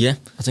 Yeah,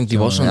 I think there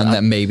was. And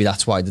then maybe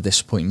that's why the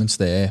disappointment's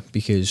there,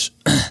 because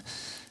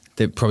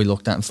they probably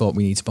looked at and thought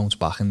we need to bounce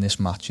back in this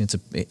match.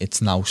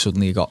 It's now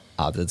suddenly got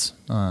added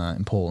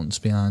importance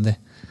behind it.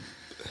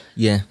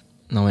 Yeah,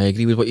 no, I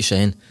agree with what you're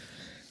saying.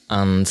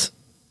 And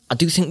I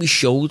do think we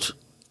showed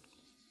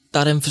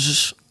that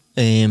emphasis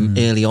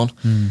early on.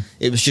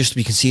 It was just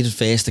we conceded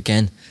first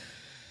again.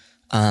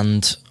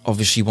 And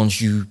obviously once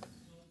you're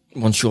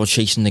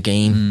chasing the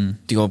game,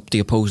 the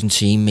opposing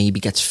team maybe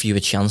gets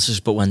fewer chances,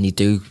 but when they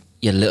do,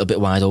 you're a little bit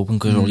wide open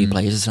because all your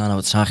players are trying to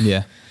attack.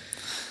 Yeah.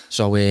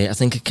 So I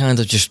think it kind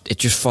of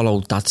just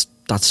followed that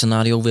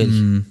scenario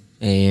really,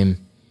 and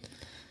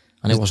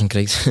it wasn't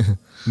great.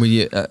 Were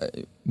you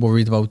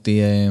worried about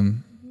the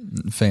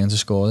failing to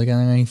score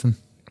again or anything?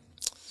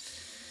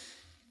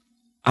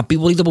 I'd be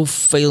worried about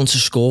failing to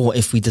score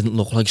if we didn't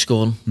look like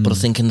scoring, but I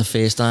think in the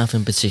first half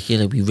in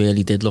particular we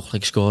really did look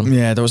like scoring.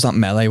 Yeah, there was that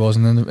melee,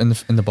 wasn't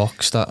in the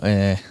box that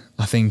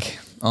I think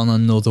on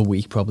another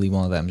week probably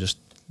one of them just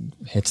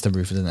hits the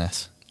roof of the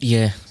net.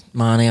 Yeah,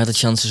 Mane had a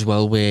chance as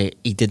well where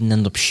he didn't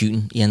end up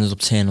shooting, he ended up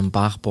turning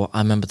back, but I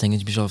remember thinking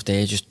to myself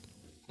there, just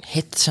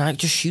hit the target,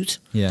 just shoot.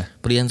 Yeah.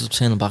 But he ended up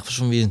turning back for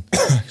some reason.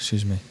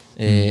 Excuse me.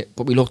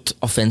 But we looked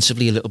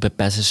offensively a little bit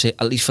better,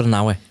 at least for an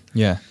hour.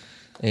 Yeah.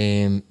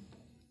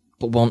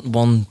 But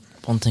one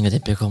thing I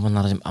did pick up on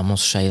that, I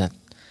must say that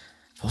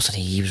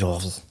he was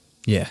awful.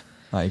 Yeah,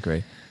 I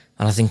agree.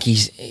 And I think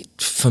he's,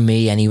 for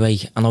me anyway,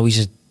 I know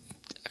he's a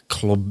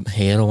club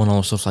hero and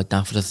all stuff like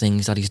that for the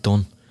things that he's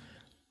done,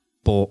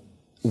 but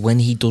when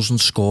he doesn't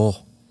score,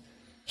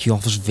 he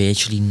offers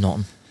virtually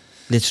nothing,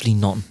 literally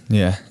nothing.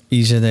 Yeah,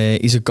 he's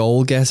a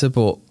goal getter,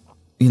 but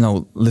you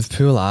know,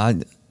 Liverpool are,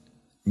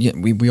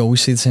 we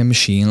always see the same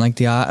machine. Like,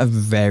 they are a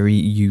very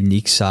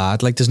unique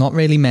side. Like, there's not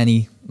really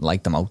many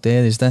like them out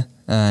there, is there?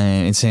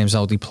 In terms of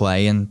how they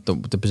play and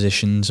the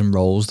positions and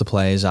roles the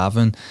players have,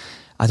 and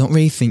I don't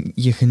really think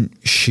you can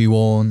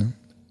shoehorn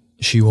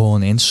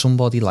in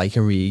somebody like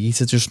Origi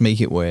to just make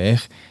it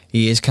work.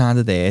 He is kind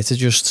of there to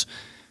just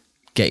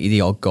get you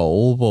the odd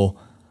goal, but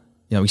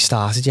you know, he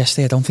started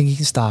yesterday. I don't think he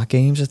can start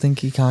games. I think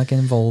he can't get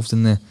involved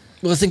in I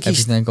think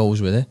everything that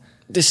goes with it.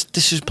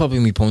 This is probably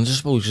my point, I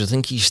suppose, because I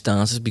think he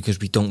started because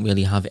we don't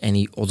really have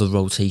any other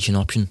rotation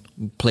option.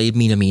 We played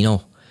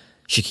Minamino,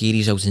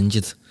 Shaqiri's out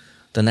injured.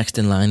 The next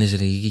in line is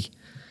Origi,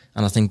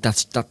 and I think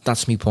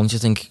that's my point. I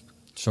think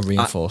so.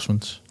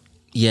 Reinforcements.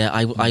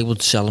 I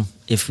would sell him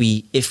if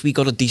we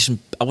got a decent.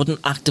 I wouldn't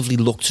actively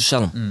look to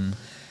sell him.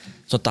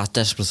 It's not that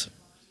desperate,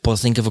 but I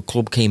think if a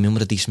club came in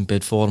with a decent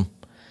bid for him,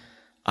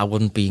 I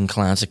wouldn't be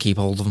inclined to keep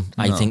hold of him.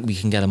 No. I think we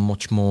can get a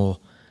much more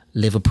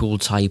Liverpool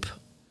type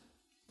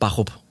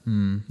backup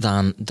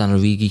than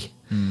Origi.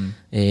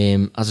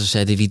 As I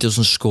said, if he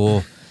doesn't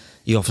score,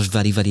 he offers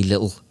very, very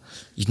little.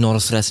 He's not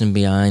a threat in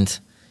behind.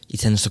 He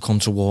tends to come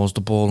towards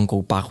the ball and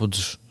go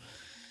backwards.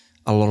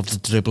 A lot of the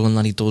dribbling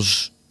that he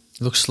does,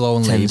 it looks slow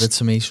and laboured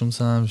to me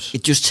sometimes.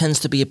 It just tends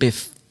to be a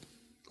bit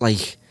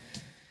like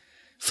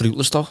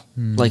fruitless though.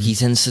 Like he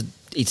tends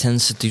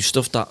to do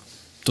stuff that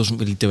doesn't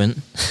really do it.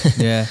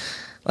 Yeah.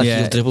 Like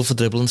Yeah. he'll dribble for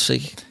dribbling's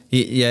sake.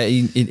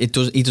 It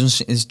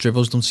doesn't. His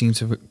dribbles don't seem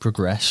to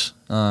progress.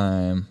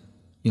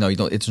 You know,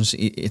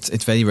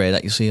 it's very rare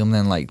that you see him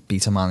then like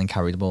beat a man and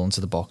carry the ball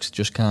into the box.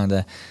 Just kind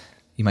of,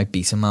 you might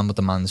beat a man, but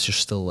the man's just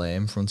still there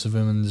in front of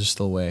him, and there's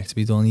still work to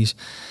be done.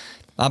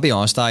 I'll be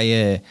honest,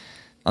 I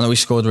know he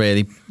scored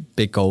really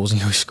big goals,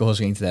 and he scores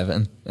against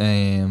Everton.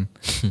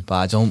 But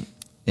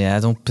I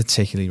don't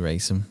particularly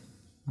rate him.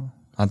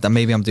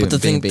 Maybe I'm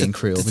being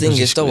cruel. The thing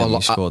is, though, a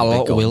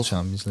lot will.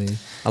 Champions League.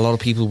 A lot of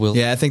people will.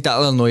 Yeah, I think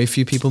that'll annoy a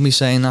few people, me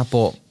saying that,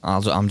 but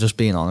I'm just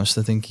being honest.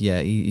 I think,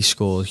 yeah, he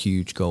scored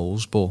huge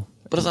goals, but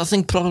I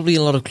think probably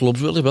a lot of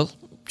clubs will as well,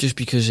 just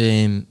because.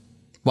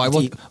 Why?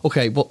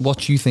 What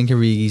do you think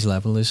Origi's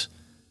level is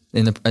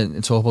in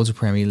talk about the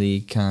Premier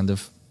League kind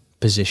of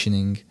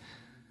positioning?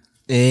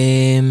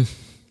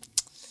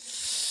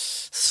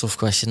 Tough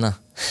question, that.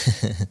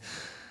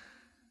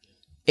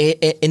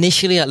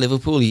 Initially at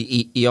Liverpool,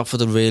 he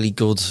offered a really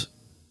good,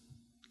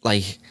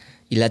 like,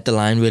 he led the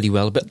line really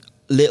well, but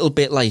a little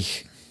bit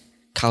like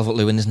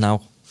Calvert-Lewin is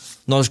now.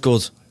 Not as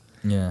good,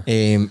 yeah,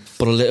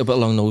 but a little bit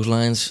along those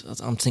lines.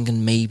 I'm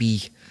thinking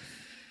maybe,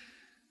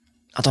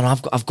 I don't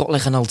know, I've got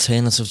like an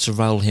alternative to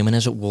Raul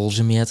Jimenez at Wolves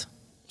in my head.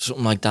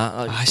 Something like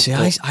that.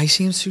 I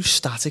seem too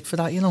static for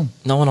that, you know.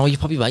 No, you're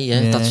probably right,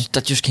 yeah.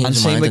 That just came and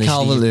to same mind. With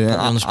Calvert-Lewin,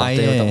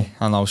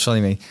 I know,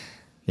 sorry mate.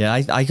 Yeah,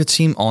 I could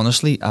see him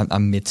honestly a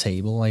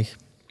mid-table, like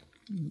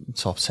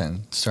top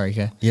 10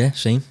 striker. Yeah,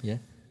 same. Yeah.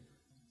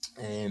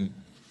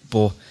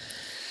 But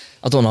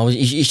I don't know.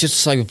 He's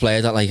just the type of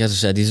player that, like as I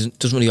said, he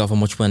doesn't really offer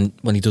much when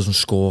he doesn't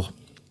score.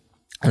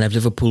 And if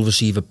Liverpool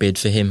receive a bid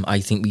for him, I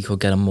think we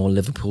could get a more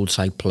Liverpool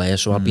type player.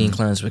 So I'd be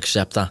inclined to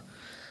accept that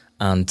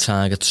and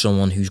target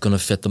someone who's going to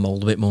fit the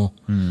mould a bit more.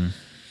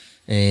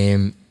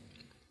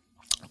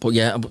 But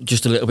yeah,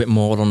 just a little bit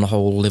more on the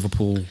whole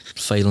Liverpool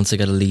failing to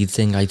get a lead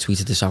thing. I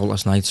tweeted this out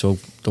last night, so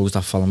those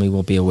that follow me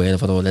will be aware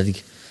of it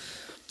already.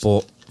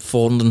 But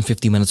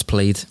 450 minutes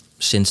played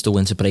since the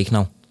winter break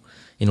now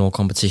in all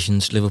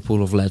competitions. Liverpool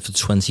have led for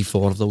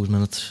 24 of those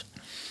minutes.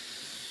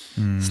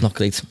 It's not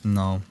great.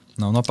 No,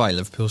 not by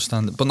Liverpool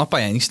standard, but not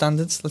by any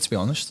standards. Let's be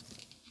honest.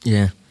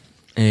 Yeah.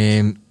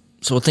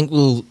 So I think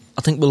we'll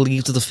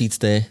leave the defeats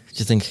there. Do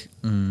you think?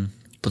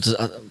 But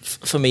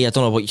for me, I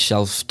don't know about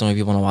yourself, don't know if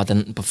you want to add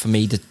in, but for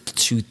me, the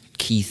two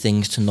key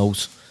things to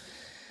note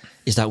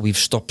is that we've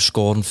stopped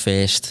scoring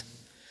first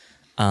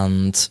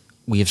and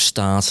we have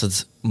started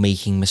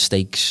making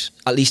mistakes,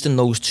 at least in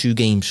those two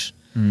games.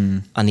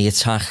 And the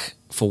attack,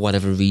 for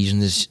whatever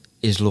reason,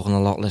 is looking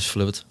a lot less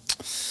fluid.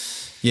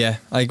 Yeah,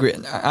 I agree.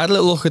 I had a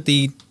little look at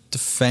the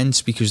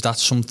defence because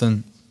that's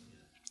something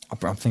I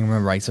think I'm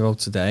going to write about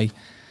today.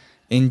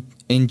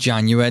 In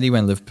January,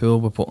 when Liverpool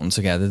were putting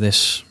together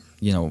this,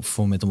 you know,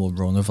 formidable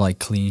run of like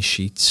clean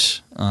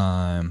sheets,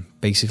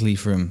 basically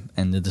from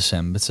end of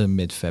December to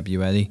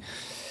mid-February,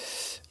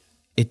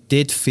 it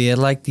did feel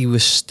like they were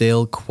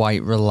still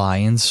quite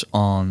reliant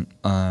on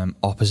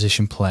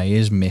opposition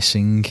players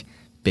missing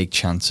big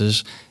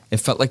chances.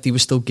 It felt like they were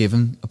still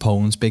giving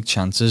opponents big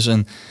chances,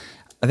 and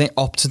I think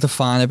up to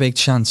define a big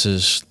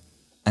chances,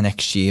 an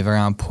XG of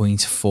around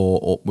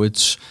 0.4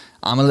 upwards.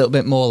 I'm a little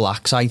bit more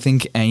lax. I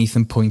think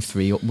anything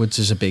 0.3 upwards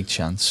is a big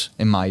chance,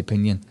 in my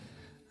opinion.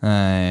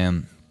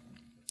 And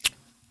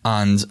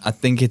I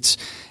think it's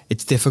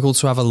difficult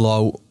to have a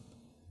low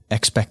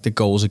expected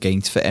goals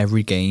against for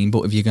every game,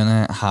 but if you're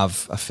going to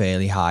have a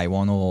fairly high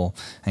one or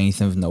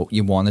anything of note,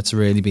 you want it to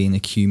really be an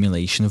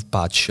accumulation of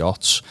bad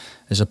shots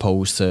as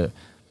opposed to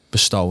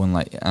bestowing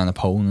like an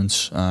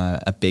opponent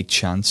a big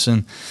chance.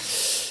 And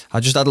I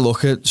just had a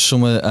look at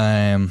some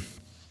of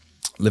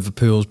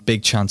Liverpool's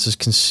big chances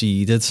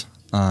conceded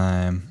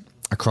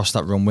across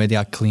that run where they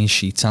had clean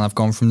sheets, and I've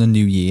gone from the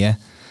new year.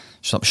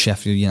 So that was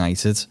Sheffield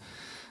United.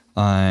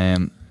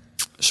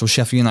 So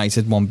Sheffield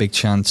United, 1 big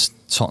chance.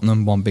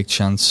 Tottenham, 1 big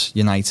chance.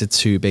 United,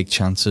 2 big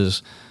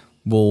chances.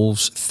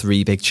 Wolves,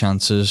 3 big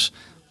chances.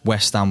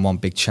 West Ham, 1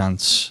 big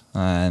chance,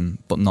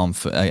 but none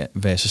for,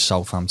 versus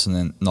Southampton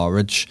and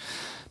Norwich.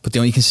 But they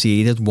only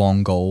conceded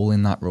 1 goal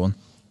in that run.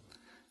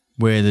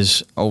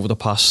 Whereas over the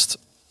past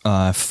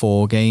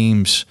 4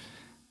 games,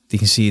 they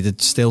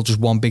conceded still just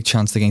 1 big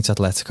chance against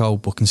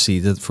Atletico, but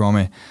conceded from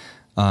it.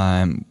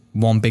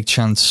 1 big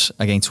chance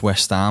against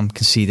West Ham,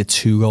 conceded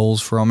 2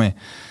 goals from it.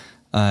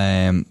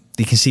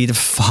 They conceded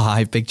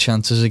 5 big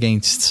chances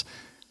against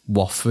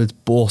Watford,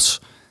 but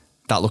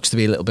that looks to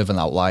be a little bit of an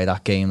outlier,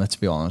 that game, let's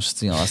be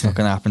honest. You know, that's not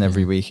going to happen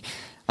every week.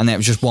 And then it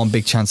was just 1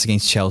 big chance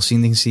against Chelsea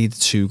and they conceded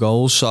 2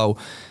 goals. So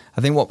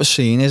I think what we're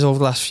seeing is over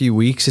the last few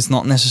weeks, it's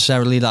not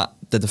necessarily that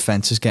the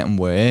defence is getting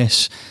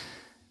worse.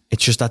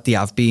 It's just that they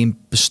have been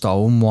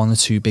bestowing 1 or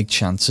 2 big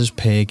chances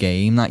per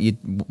game that you'd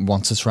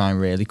want to try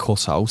and really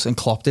cut out. And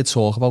Klopp did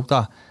talk about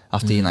that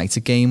after the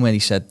United game, where he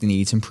said they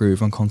need to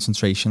improve on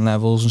concentration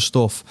levels and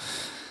stuff.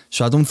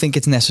 So I don't think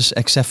it's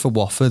necessary, except for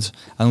Watford,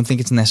 I don't think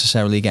it's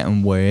necessarily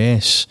getting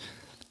worse.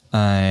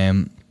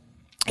 It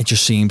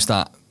just seems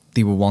that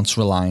they were once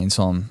reliant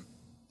on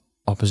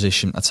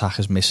opposition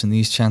attackers missing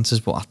these chances,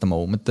 but at the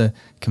moment they're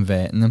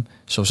converting them.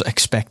 So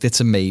expect it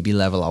to maybe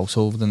level out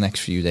over the next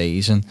few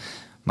days, and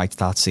might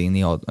start seeing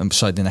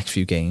the next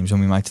few games,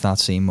 and we might start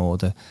seeing more of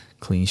the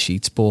clean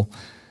sheets. But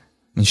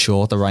in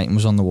short, the writing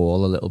was on the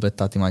wall a little bit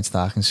that they might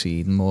start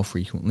conceding more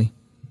frequently.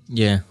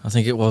 Yeah, I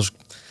think it was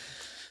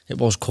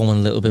coming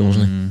a little bit,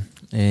 wasn't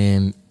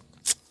it?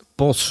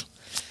 But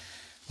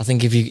I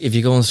think if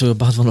you're going through a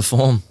bad run of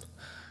form,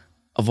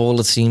 of all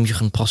the teams you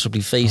can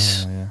possibly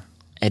face,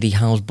 Eddie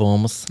Howe's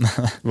Bournemouth,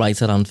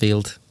 right at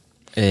Anfield,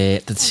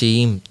 the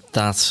team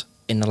that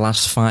in the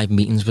last 5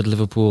 meetings with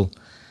Liverpool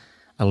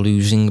are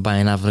losing by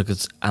an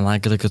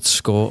aggregate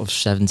score of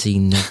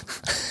 17-0.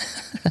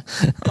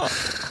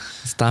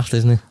 It's daft,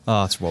 isn't it?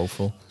 Oh, it's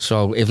woeful.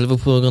 So if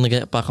Liverpool are going to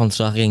get back on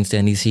track against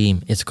any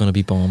team, it's going to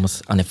be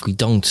Bournemouth. And if we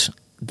don't,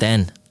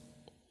 then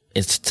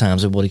it's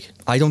times of worry.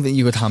 I don't think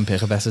you could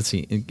handpick a better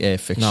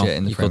fixture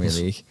in the Premier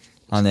League.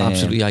 And,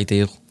 absolutely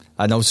ideal.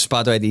 I noticed,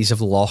 by the way, these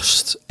have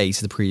lost 8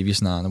 of the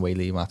previous 9 away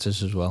league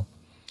matches as well.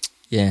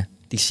 Yeah,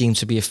 they seem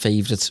to be a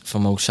favourite for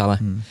Mo Salah.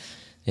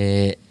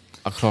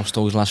 Across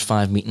those last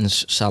 5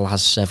 meetings, Salah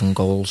has 7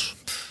 goals.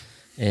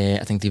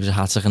 I think there was a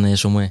hat-trick in there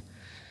somewhere,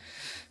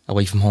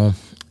 away from home.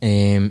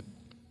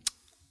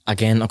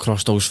 Again,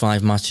 across those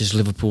 5 matches,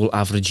 Liverpool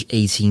average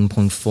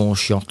 18.4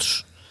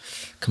 shots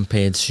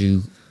compared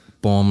to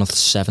Bournemouth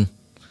 7.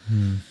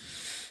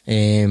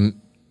 And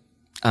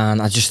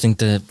I just think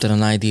they're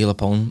an ideal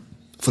opponent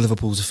for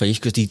Liverpool to face,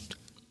 because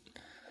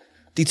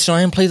they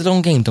try and play their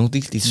own game, don't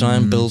they? They try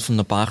and build from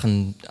the back,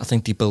 and I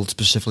think they build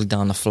specifically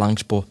down the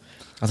flanks, but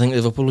I think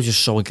Liverpool are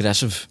just so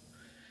aggressive,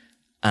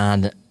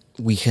 and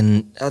we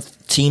can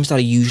teams that are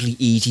usually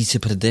easy to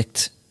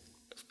predict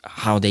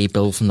how they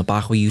build from the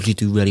back, we usually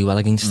do really well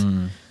against.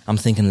 I'm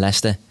thinking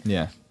Leicester.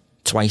 Yeah.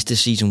 Twice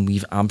this season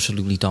we've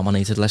absolutely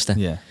dominated Leicester.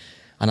 Yeah.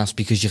 And that's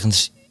because you can,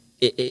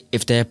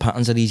 if their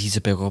patterns are easy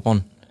to pick up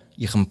on,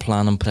 you can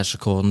plan and press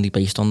accordingly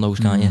based on those,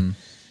 can't you?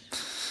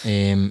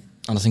 And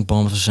I think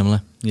Bournemouth are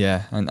similar.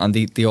 Yeah, and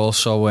they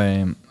also,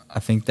 I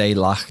think they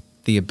lack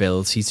the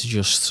ability to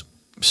just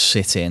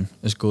sit in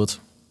as good,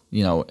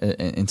 you know,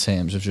 in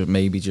terms of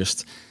maybe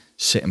just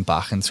sitting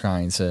back and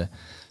trying to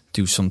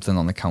do something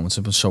on the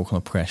counter, but soaking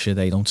up pressure.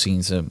 They don't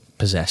seem to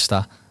possess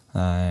that.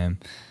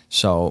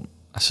 So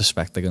I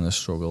suspect they're going to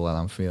struggle at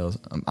Anfield.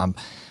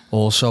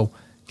 Also,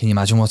 can you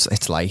imagine what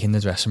it's like in the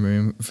dressing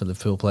room for the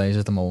Liverpool players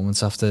at the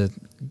moment after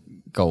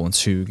going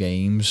 2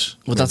 games?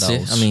 Well, that's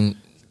it. I mean,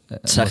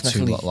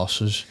 technically 2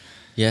 losses.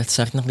 Yeah,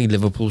 technically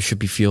Liverpool should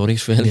be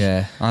furious, really.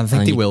 Yeah, I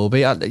think they will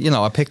be.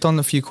 I picked on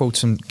a few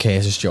quotes from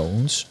Curtis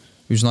Jones,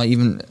 who's not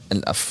even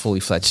a fully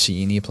fledged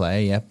senior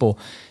player yet, but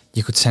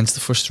you could sense the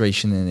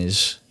frustration in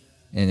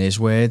his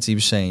words. He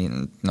was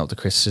saying, the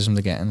criticism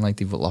they're getting, like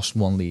they've lost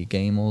 1 league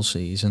game all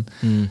season.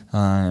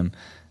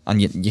 And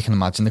you can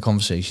imagine the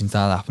conversations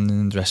that happened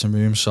in the dressing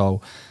room,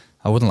 so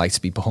I wouldn't like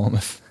to be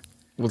Bournemouth.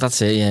 Well,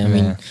 that's it, yeah. I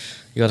mean,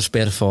 you got a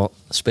spare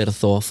a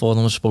thought for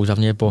them, I suppose,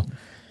 haven't you? But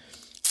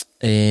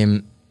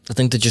I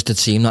think they're just a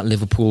team that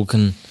Liverpool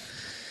can...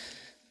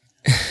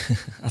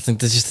 I think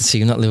they're just a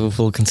team that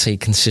Liverpool can take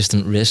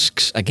consistent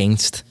risks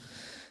against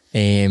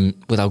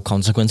without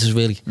consequences,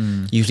 really.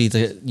 Usually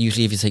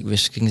if you take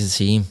risks against a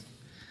team,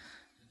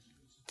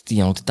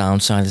 the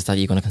downside is that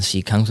you're going to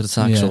concede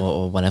counter-attacks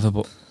or whatever,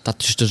 but that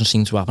just doesn't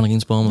seem to happen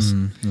against Bournemouth.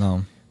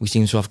 No. We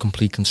seem to have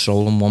complete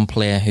control, and one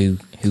player who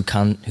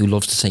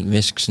loves to take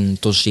risks and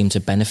does seem to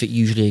benefit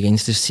usually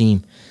against this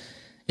team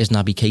is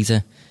Naby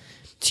Keita.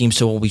 Seems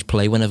to always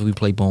play whenever we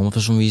play Bournemouth for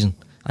some reason,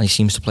 and he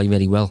seems to play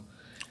very well.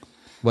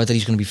 Whether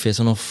he's going to be fit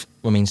enough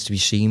remains to be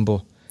seen,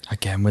 but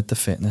again, with the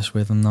fitness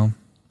with him though,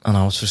 I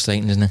know it's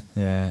frustrating, isn't it?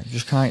 Yeah,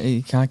 you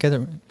can't get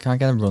it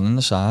running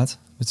the side.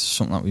 It's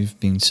something that we've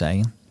been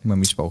saying when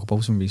we spoke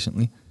about him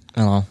recently.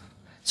 I know.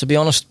 To be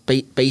honest,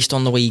 based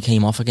on the way he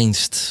came off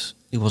against,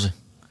 who was it?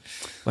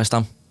 West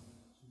Ham.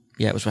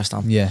 Yeah, it was West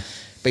Ham. Yeah.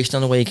 Based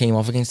on the way he came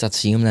off against that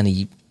team, then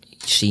he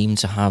seemed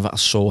to have a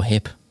sore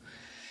hip.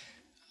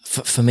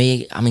 For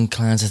me, I'm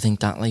inclined to think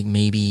that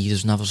maybe he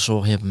doesn't have a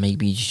sore hip,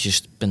 maybe he's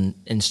just been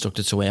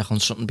instructed to work on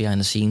something behind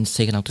the scenes,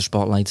 taking out the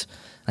spotlight,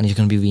 and he's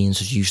going to be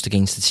reintroduced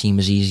against the team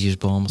as easy as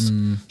Bournemouth.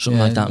 Something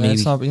like that,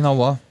 maybe. You know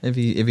what? If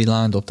he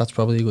lined up, that's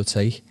probably a good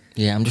take.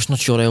 Yeah, I'm just not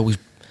sure.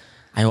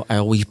 I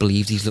always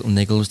believe these little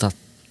niggles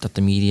that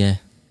the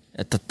media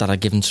that are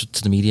given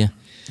to the media.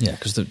 Yeah,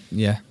 because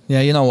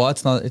you know what?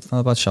 It's not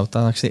a bad shout.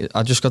 That actually,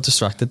 I just got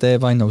distracted there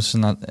by noticing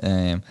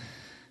that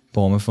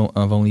Bournemouth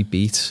have only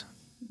beat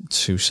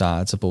 2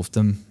 sides above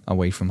them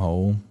away from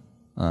home.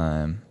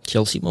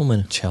 Chelsea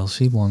won.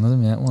 Chelsea, one of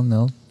them,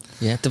 1-0.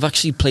 Yeah, they've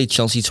actually played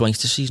Chelsea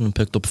twice this season and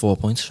picked up 4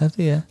 points. Have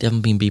they? Yeah. They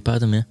haven't been beat by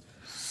them, yeah.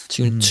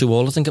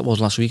 2-2, I think it was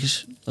last week,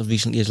 as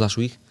recently as last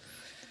week.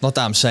 Not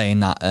that I'm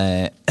saying that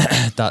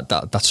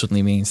that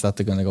suddenly means that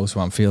they're going to go to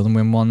Anfield and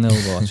win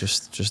 1-0, but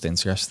just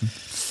interesting.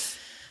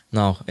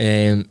 No,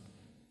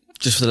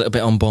 just a little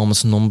bit on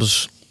Bournemouth's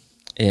numbers.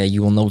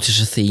 You will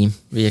notice a theme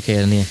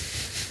reoccurring here.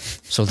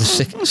 So the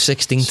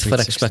 16th for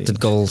expected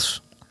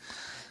goals,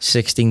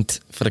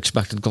 16th for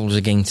expected goals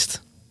against,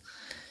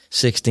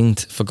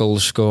 16th for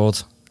goals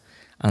scored,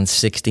 and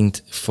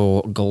 16th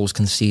for goals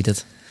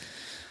conceded.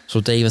 So,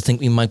 Dave, I think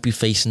we might be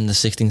facing the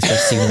 16th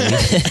best team in the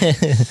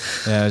league.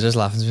 Yeah, I was just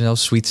laughing to myself.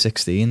 Sweet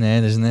 16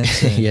 there, isn't it?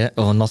 So, yeah,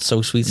 or not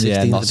so sweet 16.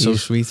 Yeah, not so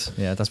sweet.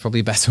 Yeah, that's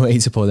probably a better way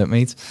to put it,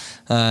 mate.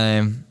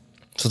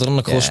 So they're on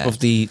the cusp of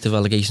the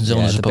relegation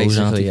zone, I suppose,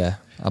 aren't they? Yeah,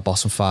 a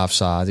bottom 5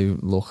 side who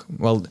look...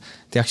 Well,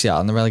 they actually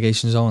are in the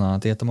relegation zone,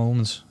 aren't they, at the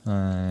moment?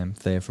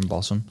 They're from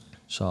bottom,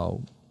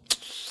 so...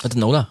 I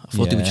didn't know that. I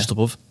thought they were just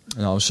above.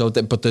 No, so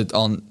but they're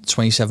on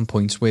 27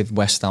 points with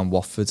West Ham,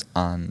 Watford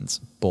and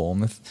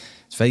Bournemouth.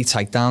 It's very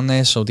tight down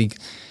there, so they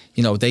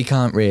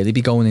can't really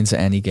be going into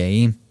any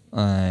game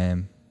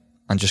and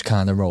just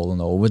kind of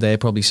rolling over. They're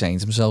probably saying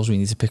to themselves, we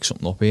need to pick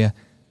something up here.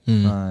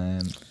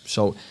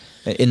 So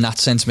in that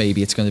sense,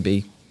 maybe it's going to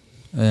be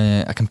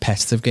a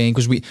competitive game,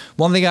 because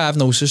one thing I've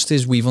noticed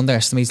is we've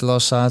underestimated our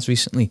sides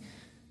recently.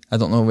 I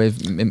don't know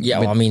if...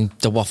 I mean,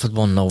 the Watford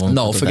one, no one...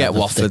 No, forget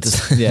Watford.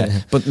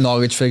 Yeah, but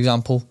Norwich, for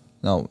example...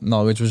 No,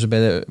 Norwich was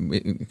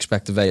we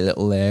expected very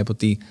little there, but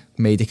they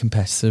made it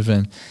competitive,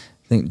 and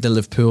I think the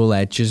Liverpool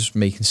edge is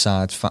making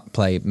sides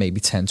play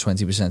maybe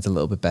 10-20% a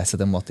little bit better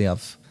than what they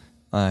have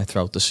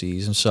throughout the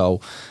season.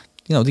 So,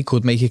 they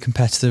could make it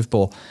competitive,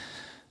 but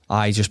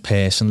I just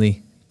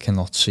personally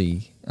cannot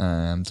see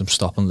them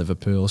stopping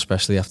Liverpool,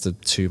 especially after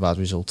 2 bad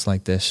results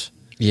like this.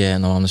 Yeah,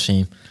 no, I'm the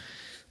same.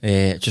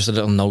 Just a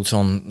little note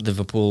on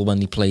Liverpool when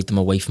they played them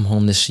away from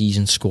home this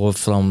season, scored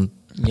from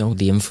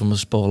the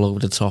infamous ball over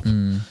the top.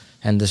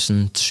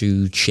 Henderson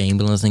to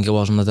Chamberlain, I think it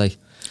was on the day.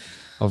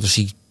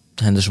 Obviously,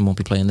 Henderson won't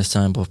be playing this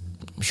time, but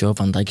I'm sure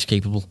Van Dijk's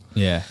capable.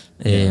 Yeah.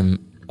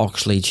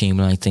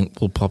 Oxlade-Chamberlain, I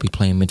think, will probably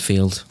play in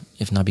midfield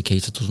if Naby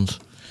Keita doesn't.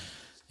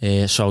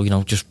 So,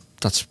 just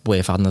that's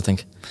worth adding, I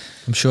think.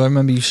 I'm sure I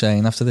remember you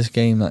saying after this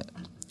game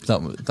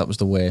that was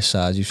the worst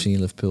side you've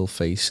seen Liverpool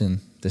facing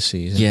this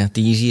season. Yeah,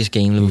 the easiest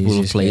game Liverpool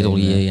have played all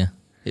year, yeah.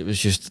 It was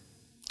just...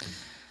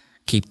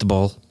 keep the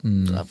ball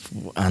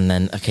and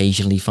then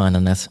occasionally find a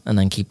net and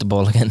then keep the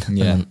ball again.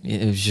 Yeah. And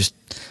it was just...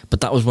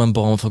 But that was when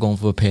Bournemouth were going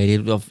through a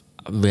period of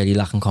really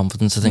lacking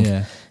confidence, I think.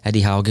 Yeah.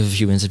 Eddie Howe gave a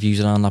few interviews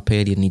around that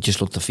period and he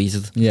just looked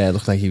defeated. Yeah, it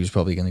looked like he was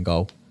probably going to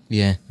go.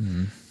 Yeah.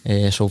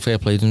 So fair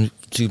play to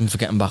them for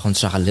getting back on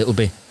track a little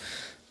bit.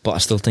 But I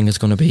still think it's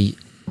going to be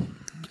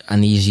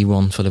an easy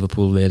one for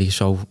Liverpool, really.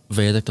 So,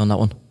 verdict on that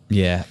one?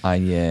 Yeah, I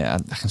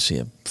can see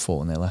it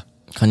 4-0.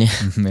 Can you?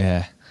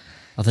 Yeah.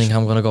 I think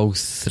I'm going to go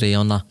 3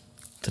 on that.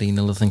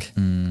 3-0, I think.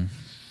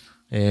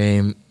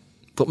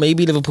 But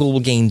maybe Liverpool will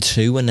gain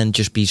 2 and then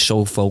just be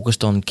so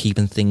focused on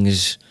keeping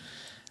things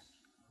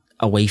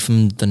away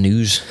from the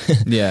news.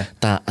 Yeah.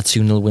 That a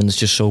 2-0 win is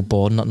just so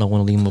boring that no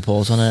one will even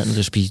report on it and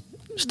just be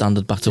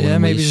standard back to winning. Yeah,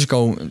 maybe ways. Just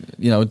go,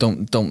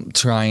 don't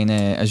try and,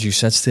 as you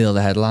said, steal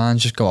the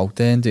headlines. Just go out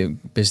there and do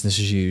business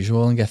as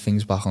usual and get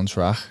things back on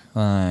track.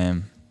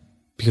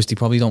 Because they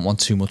probably don't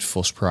want too much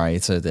fuss prior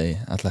to the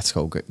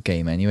Atletico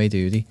game anyway,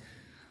 do they?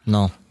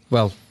 No.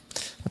 Well...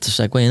 That's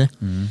a segue,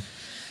 innit?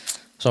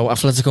 So,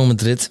 Atletico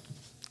Madrid.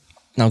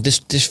 Now,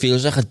 this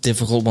feels like a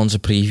difficult one to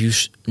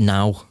preview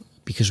now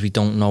because we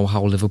don't know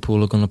how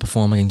Liverpool are going to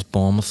perform against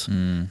Bournemouth.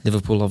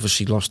 Liverpool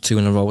obviously lost 2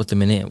 in a row at the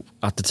minute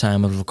at the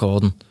time of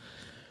recording.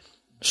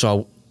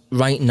 So,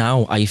 right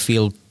now, I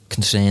feel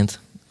concerned,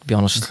 to be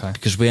honest,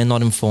 because we're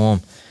not in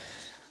form.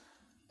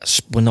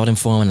 We're not in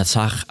form in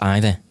attack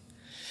either.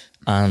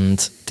 And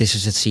this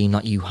is a team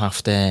that you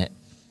have to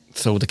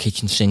throw the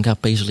kitchen sink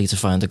at, basically, to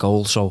find a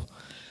goal. So,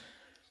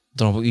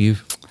 don't know about you.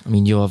 I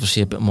mean, you're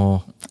obviously a bit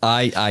more...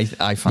 I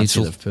fancy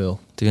Liverpool.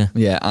 Do you?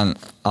 Yeah, and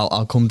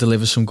I'll come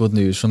deliver some good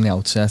news from the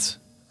outset,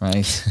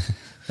 right?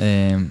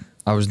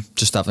 I was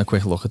just having a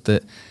quick look at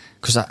it,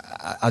 because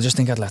I just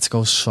think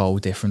Atletico's so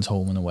different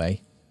home and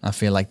away. I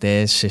feel like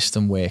their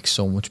system works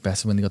so much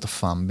better when they got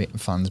the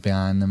fans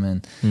behind them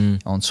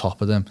and on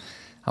top of them.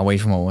 Away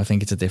from home, I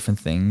think it's a different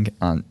thing,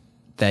 and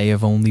they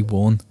have only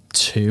won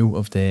 2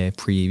 of their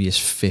previous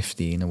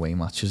 15 away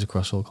matches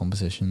across all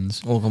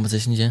competitions. All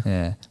competitions, yeah.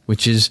 Yeah,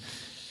 which is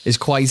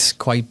quite.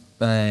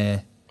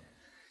 I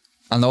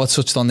know I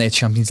touched on their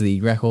Champions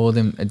League record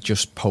and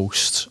just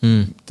post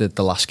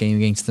the last game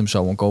against them,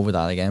 so I won't go over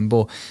that again.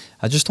 But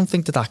I just don't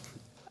think that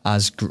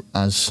as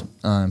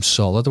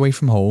solid away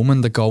from home,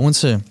 and they're going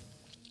to,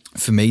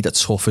 for me, the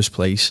toughest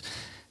place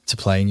to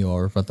play in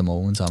Europe at the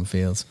moment,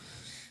 Anfield.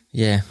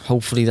 Yeah,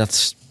 hopefully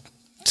that's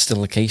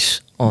still the case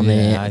on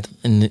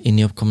in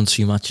the upcoming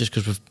 2 matches,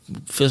 because it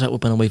feels like we've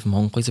been away from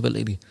home quite a bit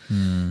lately.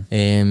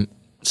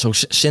 So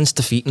since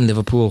defeating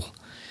Liverpool,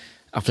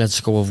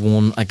 Atletico have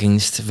won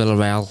against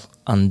Villarreal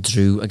and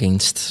drew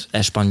against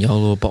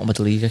Espanyol, bottom of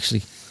the league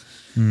actually.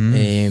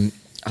 I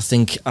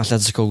think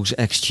Atletico's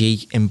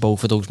XG in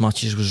both of those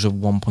matches was a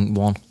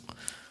 1.1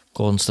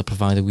 according to the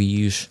provider we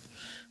use,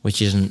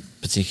 which isn't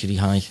particularly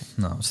high.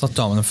 No, it's not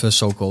dominant for the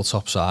so-called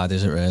top side,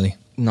 is it really?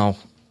 No.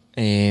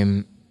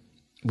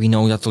 We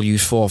know that they'll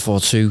use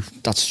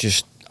 4-4-2. That's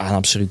just an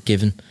absolute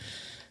given.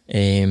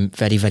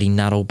 Very, very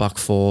narrow back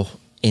 4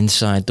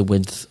 inside the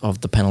width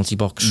of the penalty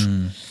box.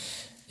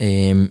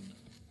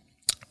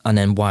 And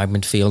then wide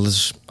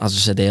midfielders, as I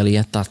said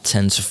earlier, that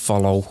tend to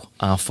follow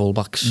our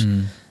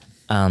fullbacks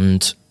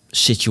and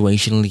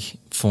situationally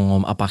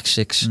form a back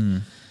six.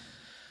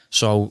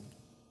 So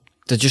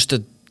they're just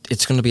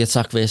it's going to be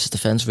attack versus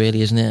defence,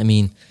 really, isn't it? I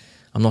mean,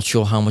 I'm not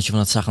sure how much of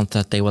an attack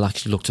that they will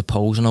actually look to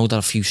pose. I know that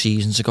a few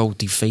seasons ago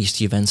they faced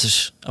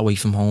Juventus away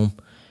from home.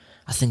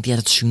 I think they had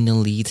a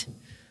 2-0 lead,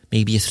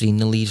 maybe a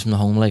 3-0 lead from the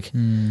home leg,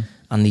 and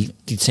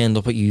they turned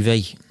up at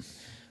Juve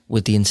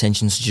with the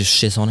intentions to just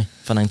sit on it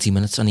for 90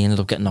 minutes, and he ended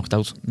up getting knocked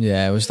out.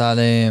 Yeah, was that?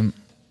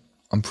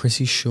 I'm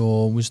pretty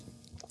sure was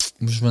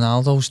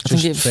Ronaldo's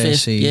just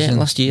first season. Yeah,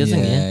 last year. I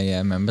think. Yeah, I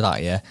remember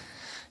that.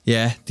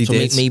 Yeah, they so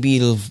did. Maybe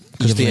it'll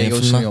because Diego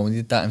Simeone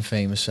did that in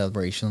famous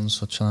celebration and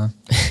such.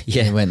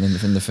 Yeah, he went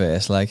in the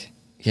first leg.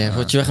 Yeah,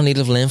 but do you reckon he'll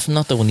have learned from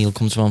that though when he'll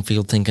come to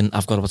Anfield thinking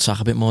I've got to attack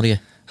a bit more here?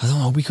 I don't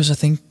know, because I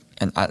think,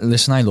 and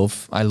listen, I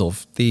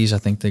love these. I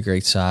think they're a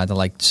great side. I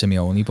like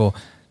Simeone, but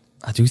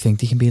I do think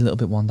they can be a little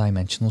bit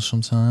one-dimensional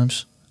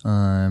sometimes.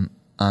 And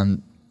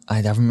I'm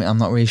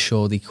not really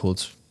sure they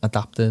could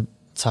adapt the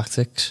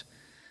tactics.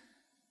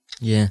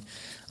 Yeah,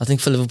 I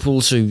think for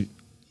Liverpool to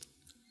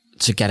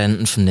get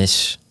anything from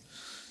this,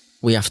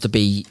 we have to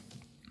be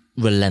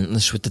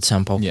relentless with the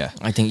tempo. Yeah,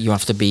 I think you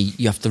have to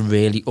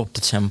really up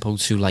the tempo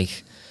to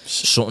like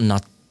something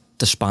that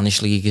the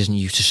Spanish league isn't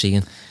used to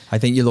seeing. I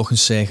think you're looking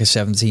circa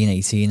 17,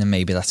 18, and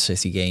maybe that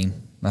City game.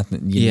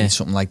 You need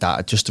something like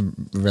that. Just a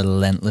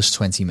relentless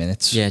 20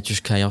 minutes. Yeah,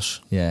 just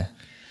chaos. Yeah.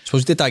 I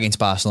suppose they did that against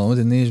Barcelona,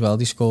 didn't they, as well?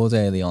 They scored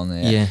early on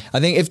there. Yeah. I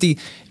think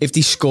if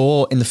they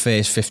score in the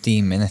first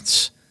 15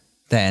 minutes,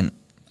 then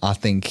I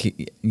think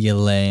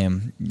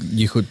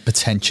you could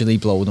potentially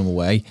blow them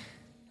away.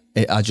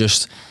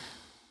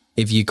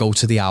 If you go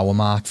to the hour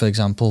mark, for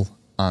example,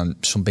 and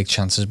some big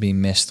chances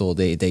being missed, or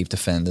they've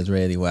defended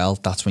really well,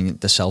 that's when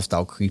the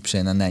self-doubt creeps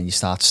in, and then you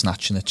start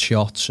snatching at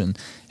shots and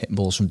hitting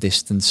balls from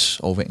distance,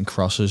 over hitting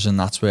crosses, and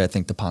that's where I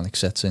think the panic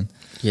sets in.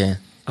 Yeah,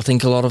 I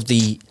think a lot of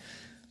the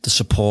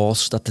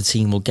support that the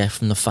team will get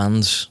from the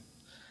fans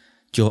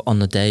on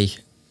the day,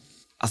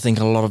 I think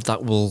a lot of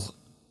that will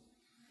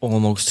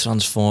almost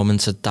transform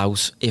into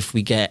doubt if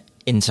we get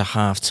into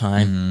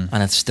half-time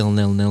and it's still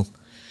 0-0.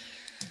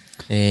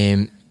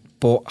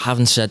 But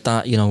having said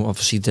that,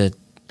 obviously the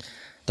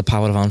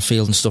power of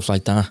Anfield and stuff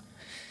like that,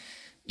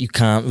 you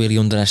can't really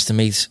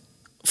underestimate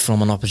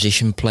from an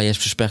opposition player's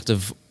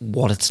perspective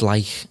what it's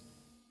like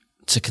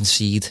to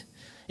concede.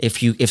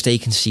 If they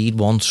concede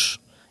once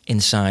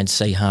inside,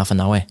 say, half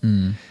an hour,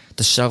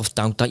 the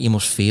self-doubt that you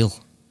must feel,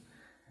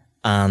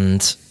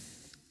 and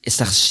it's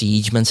that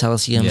siege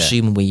mentality, I'm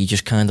assuming, where you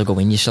just kind of go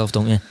in yourself,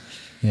 don't you?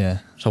 Yeah.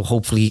 So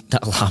hopefully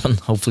that'll happen.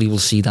 Hopefully we'll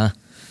see that.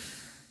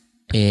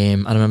 I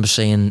remember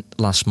saying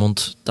last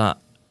month that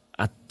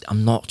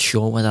I'm not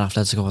sure whether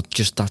Atletico are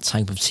just that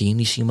type of team.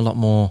 They seem a lot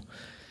more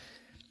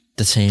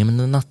determined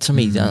than that to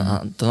me.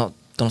 They're not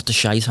the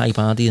shy type,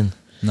 are they?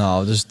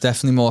 No, there's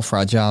definitely more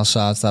fragile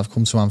sides that have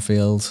come to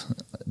Anfield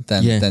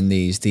than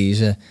these.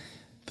 These are,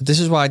 but this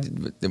is why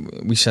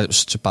we said it was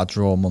such a bad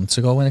draw months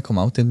ago when it come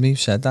out, didn't we? We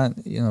said that,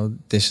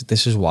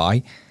 this is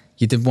why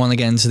you did want to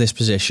get into this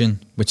position,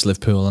 which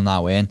Liverpool are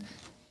now in,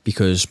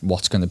 because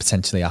what's going to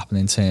potentially happen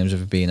in terms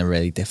of it being a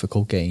really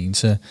difficult game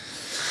to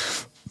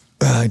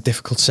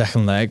difficult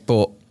second leg.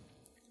 But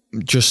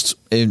just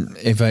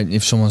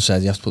if someone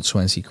said you have to put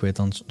 20 quid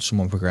on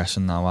someone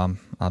progressing now,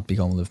 I'd be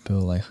going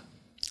Liverpool, like.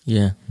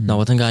 Yeah.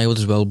 No, I think I would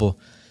as well, but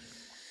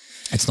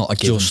it's not a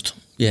given.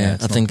 I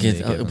think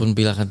it wouldn't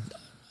be like a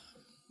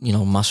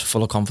massive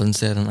full of confidence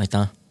there and like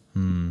that.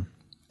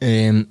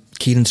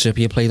 Kieran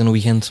Trippier played on the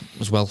weekend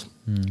as well.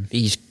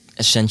 He's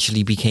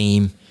essentially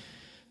became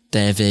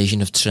their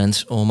version of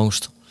Trent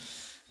almost.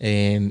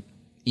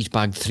 He's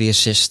bagged 3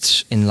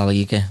 assists in La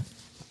Liga,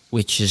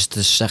 which is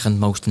the second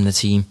most in the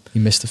team. He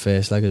missed the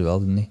first leg as well,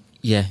 didn't he?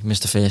 Yeah, he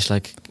missed the first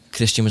leg.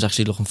 Christian was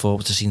actually looking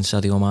forward to seeing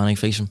Sadio Mane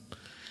face him.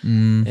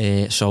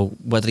 So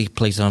whether he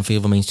plays at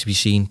Anfield remains to be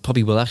seen.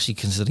 Probably will, actually,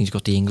 considering he's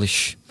got the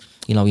English.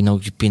 He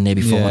knows he's been there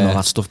before and all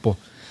that stuff. But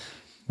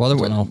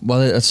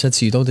I said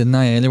to you though, didn't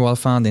I, earlier? What I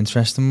found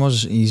interesting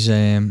was he's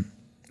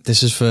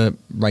this is for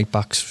right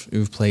backs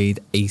who've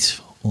played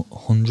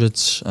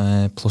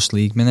 800 plus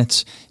league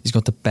minutes. He's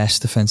got the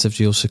best defensive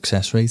dual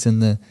success rate in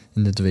the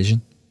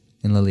division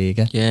in La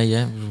Liga.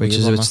 Yeah, which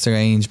is a bit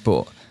strange.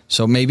 But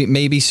so maybe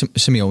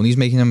Simeone's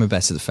making him a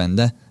better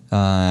defender.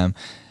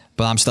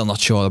 But I'm still not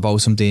sure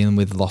about him dealing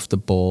with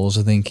lofted balls.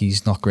 I think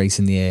he's not great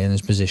in the air, and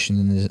his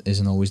positioning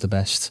isn't always the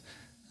best.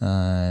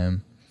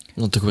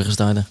 Not the quickest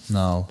either.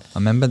 No. I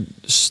remember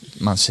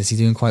Man City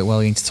doing quite well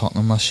against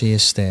Tottenham last year,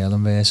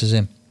 Sterling versus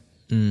him.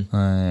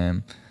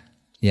 And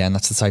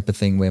that's the type of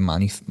thing where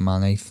Mane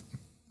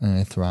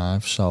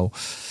thrives. So,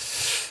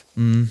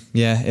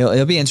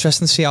 it'll be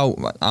interesting to see how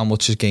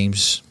much his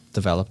game's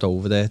developed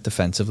over there,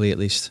 defensively at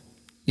least.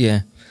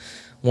 Yeah.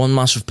 One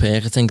massive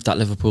perk I think that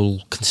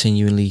Liverpool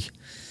continually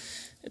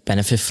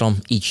benefit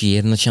from each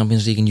year in the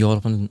Champions League in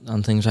Europe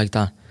and things like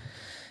that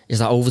is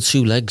that over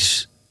 2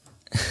 legs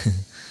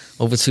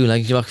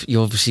you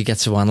obviously get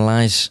to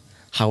analyse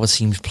how a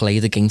team's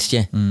played against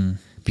you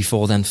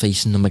before then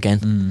facing them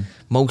again.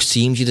 Most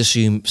teams, you'd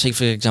assume, say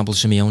for example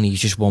Simeone, he's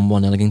just won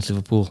 1-0 against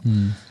Liverpool.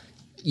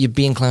 You'd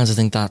be inclined to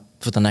think that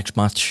for the next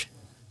match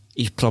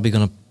he's probably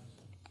going to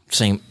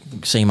same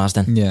as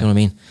then. You know what I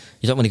mean?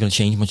 He's not really going to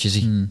change much, is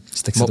he?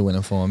 Sticks to the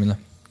winning formula.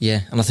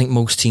 Yeah, and I think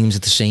most teams are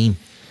the same.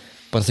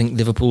 But I think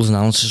Liverpool's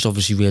analysis is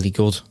obviously really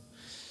good.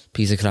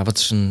 Peter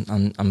Kravitz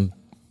and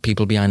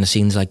people behind the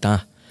scenes like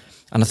that.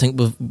 And I think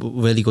we're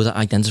really good at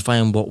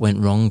identifying what went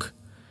wrong,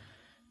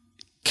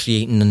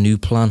 creating a new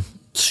plan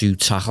to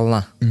tackle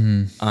that.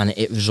 And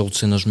it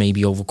results in us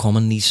maybe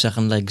overcoming these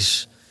second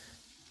legs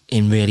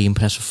in really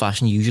impressive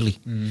fashion usually.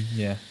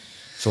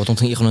 So I don't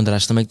think you can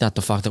underestimate that,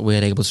 the fact that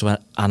we're able to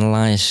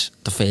analyse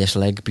the first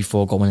leg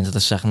before going into the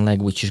second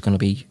leg, which is going to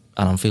be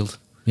at Anfield.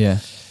 Yeah,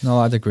 no,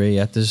 I'd agree.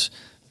 Yeah, because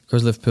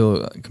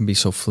Liverpool can be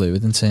so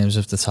fluid in terms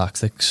of the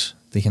tactics,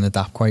 they can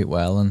adapt quite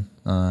well, and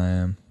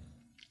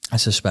I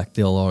suspect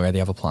they'll already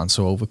have a plan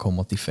to overcome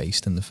what they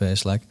faced in the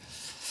first leg.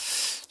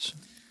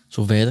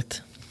 So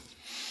verdict?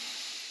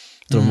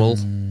 Drum roll?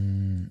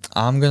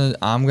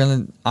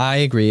 I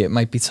agree, it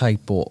might be tight,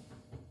 but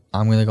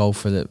I'm going to go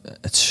for a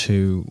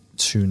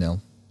 2-0.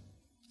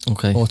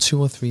 Okay. Or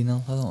 2 or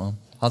 3-0, I don't know.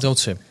 I'll go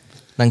 2.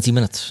 90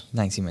 minutes?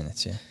 90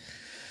 minutes, yeah.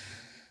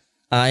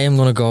 I am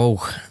going to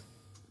go,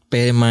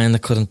 bear in mind the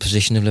current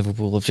position of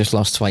Liverpool, they've just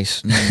lost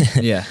twice.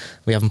 Yeah.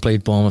 We haven't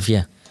played Bournemouth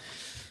yet.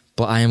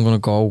 But I am going to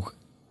go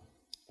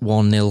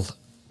 1-0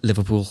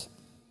 Liverpool.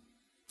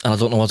 And I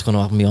don't know what's going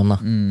to happen beyond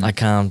that. I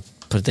can't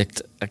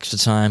predict extra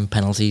time,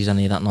 penalties,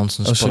 any of that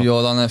nonsense. Oh, so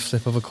you're on a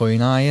flip of a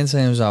coin, are you, in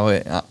terms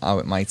of how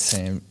it might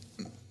seem?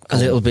 A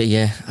little bit,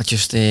 yeah. I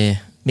just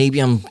maybe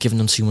I'm giving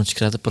them too much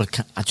credit, but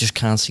I just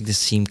can't see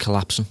this team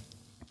collapsing.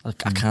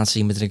 I can't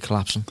see Madrid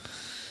collapsing.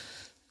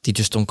 They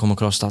just don't come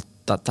across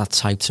that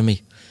type to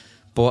me.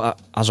 But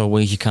as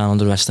always, you can't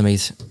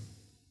underestimate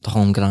the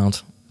home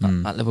ground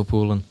at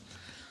Liverpool, and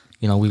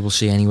we will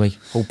see anyway.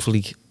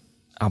 Hopefully,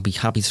 I'll be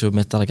happy to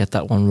admit that I get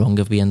that one wrong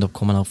if we end up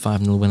coming out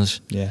 5-0 winners.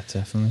 Yeah,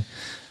 definitely.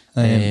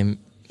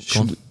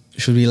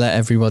 Should we let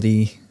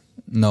everybody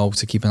know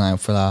to keep an eye out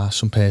for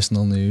some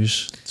personal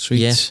news tweets?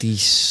 Yeah, the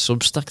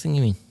Substack thing,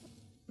 you mean?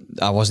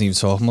 I wasn't even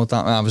talking about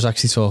that. I was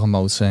actually talking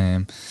about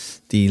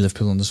the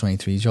Liverpool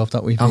under-23 job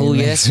that we've been Oh,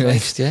 yes,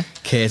 right, yeah.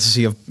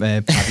 Courtesy of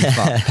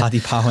Paddy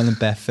Power and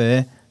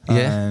Betfair.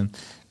 Yeah.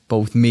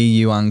 Both me,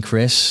 you and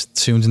Chris,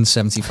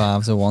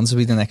 275 to 1 to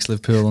be the next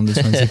Liverpool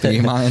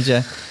under-23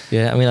 manager.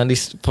 Yeah, I mean, at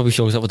least probably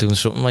shows that we're doing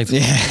something like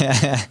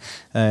that.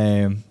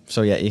 Yeah.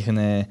 So yeah, you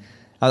can...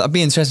 I'd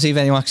be interested to see if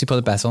anyone actually put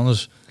a bet on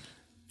us.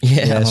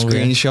 Yeah,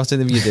 screenshot it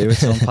if you do.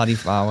 It's on Paddy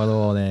Power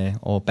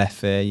or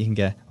Betfair. You can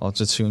get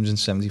odds of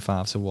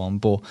 275 to 1,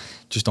 but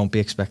just don't be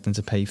expecting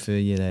to pay for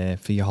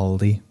your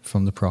holiday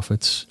from the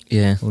profits.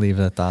 Yeah, we'll leave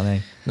it at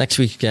that. Next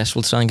week, I guess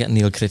we'll try and get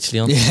Neil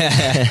Critchley on.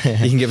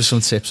 Yeah, you can give us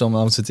some tips on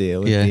how to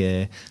deal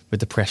with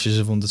the pressures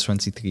of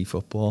under-23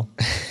 football.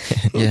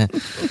 Yeah,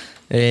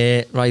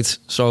 right.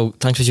 So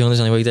thanks for joining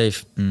us anyway,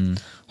 Dave.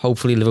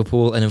 Hopefully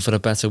Liverpool are in for a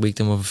better week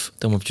than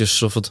we've just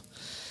suffered.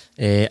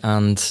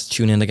 And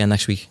tune in again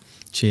next week.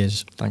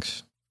 Cheers.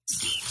 Thanks.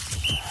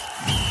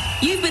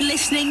 You've been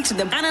listening to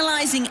the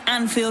Analysing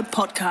Anfield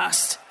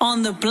podcast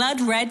on the Blood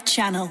Red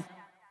channel.